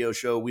a radio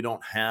show. We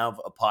don't have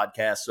a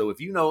podcast. So if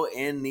you know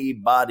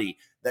anybody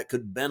that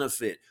could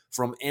benefit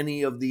from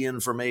any of the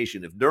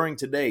information, if during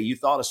today you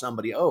thought of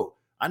somebody,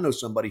 I know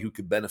somebody who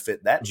could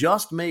benefit that,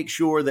 just make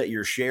sure that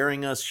you're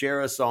sharing us.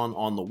 Share us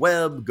on the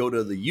web. Go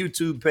to the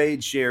YouTube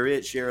page, share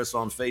us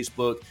on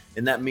Facebook,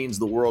 and that means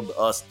the world to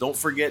us. Don't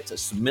forget to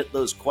submit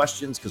those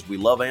questions, because we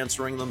love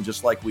answering them,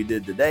 just like we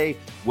did today.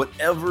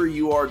 Whatever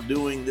you are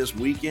doing this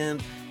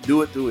weekend,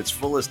 do it to its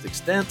fullest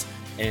extent,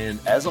 and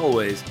as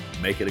always,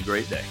 make it a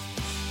great day.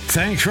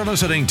 Thanks for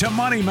listening to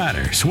Money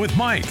Matters with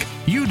Mike.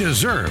 You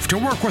deserve to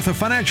work with a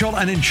financial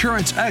and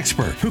insurance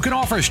expert who can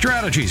offer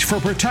strategies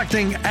for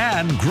protecting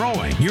and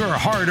growing your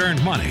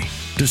hard-earned money.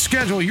 To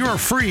schedule your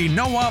free,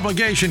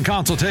 no-obligation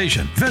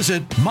consultation,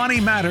 visit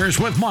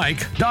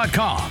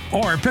moneymatterswithmike.com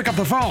or pick up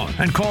the phone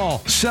and call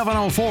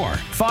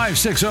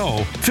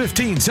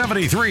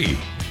 704-560-1573.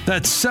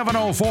 That's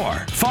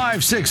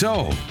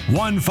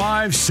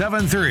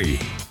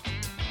 704-560-1573.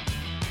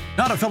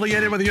 Not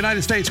affiliated with the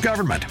United States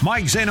government,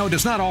 Mike Zaino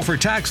does not offer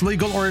tax,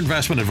 legal, or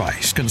investment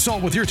advice.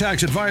 Consult with your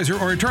tax advisor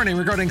or attorney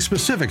regarding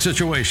specific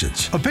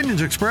situations.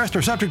 Opinions expressed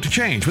are subject to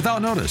change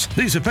without notice.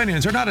 These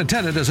opinions are not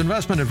intended as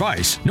investment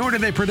advice, nor do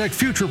they predict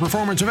future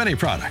performance of any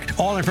product.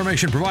 All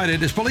information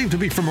provided is believed to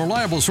be from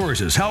reliable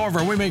sources.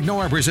 However, we make no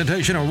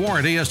representation or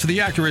warranty as to the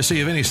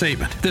accuracy of any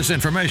statement. This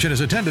information is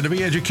intended to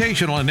be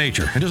educational in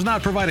nature and does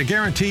not provide a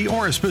guarantee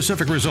or a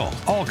specific result.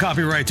 All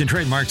copyrights and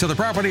trademarks are the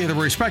property of the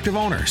respective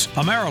owners.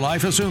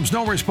 AmeriLife assumes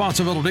no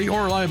responsibility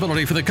or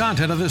liability for the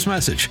content of this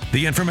message.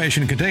 The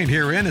information contained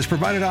herein is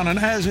provided on an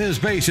as-is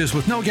basis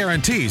with no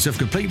guarantees of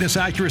completeness,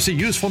 accuracy,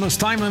 usefulness,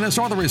 timeliness,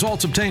 or the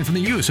results obtained from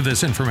the use of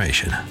this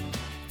information.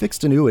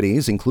 Fixed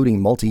annuities,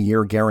 including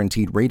multi-year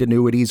guaranteed rate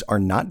annuities, are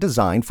not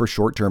designed for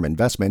short-term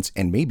investments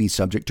and may be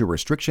subject to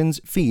restrictions,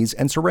 fees,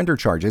 and surrender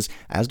charges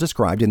as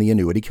described in the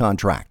annuity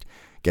contract.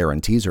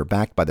 Guarantees are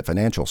backed by the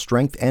financial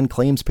strength and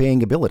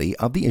claims-paying ability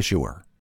of the issuer.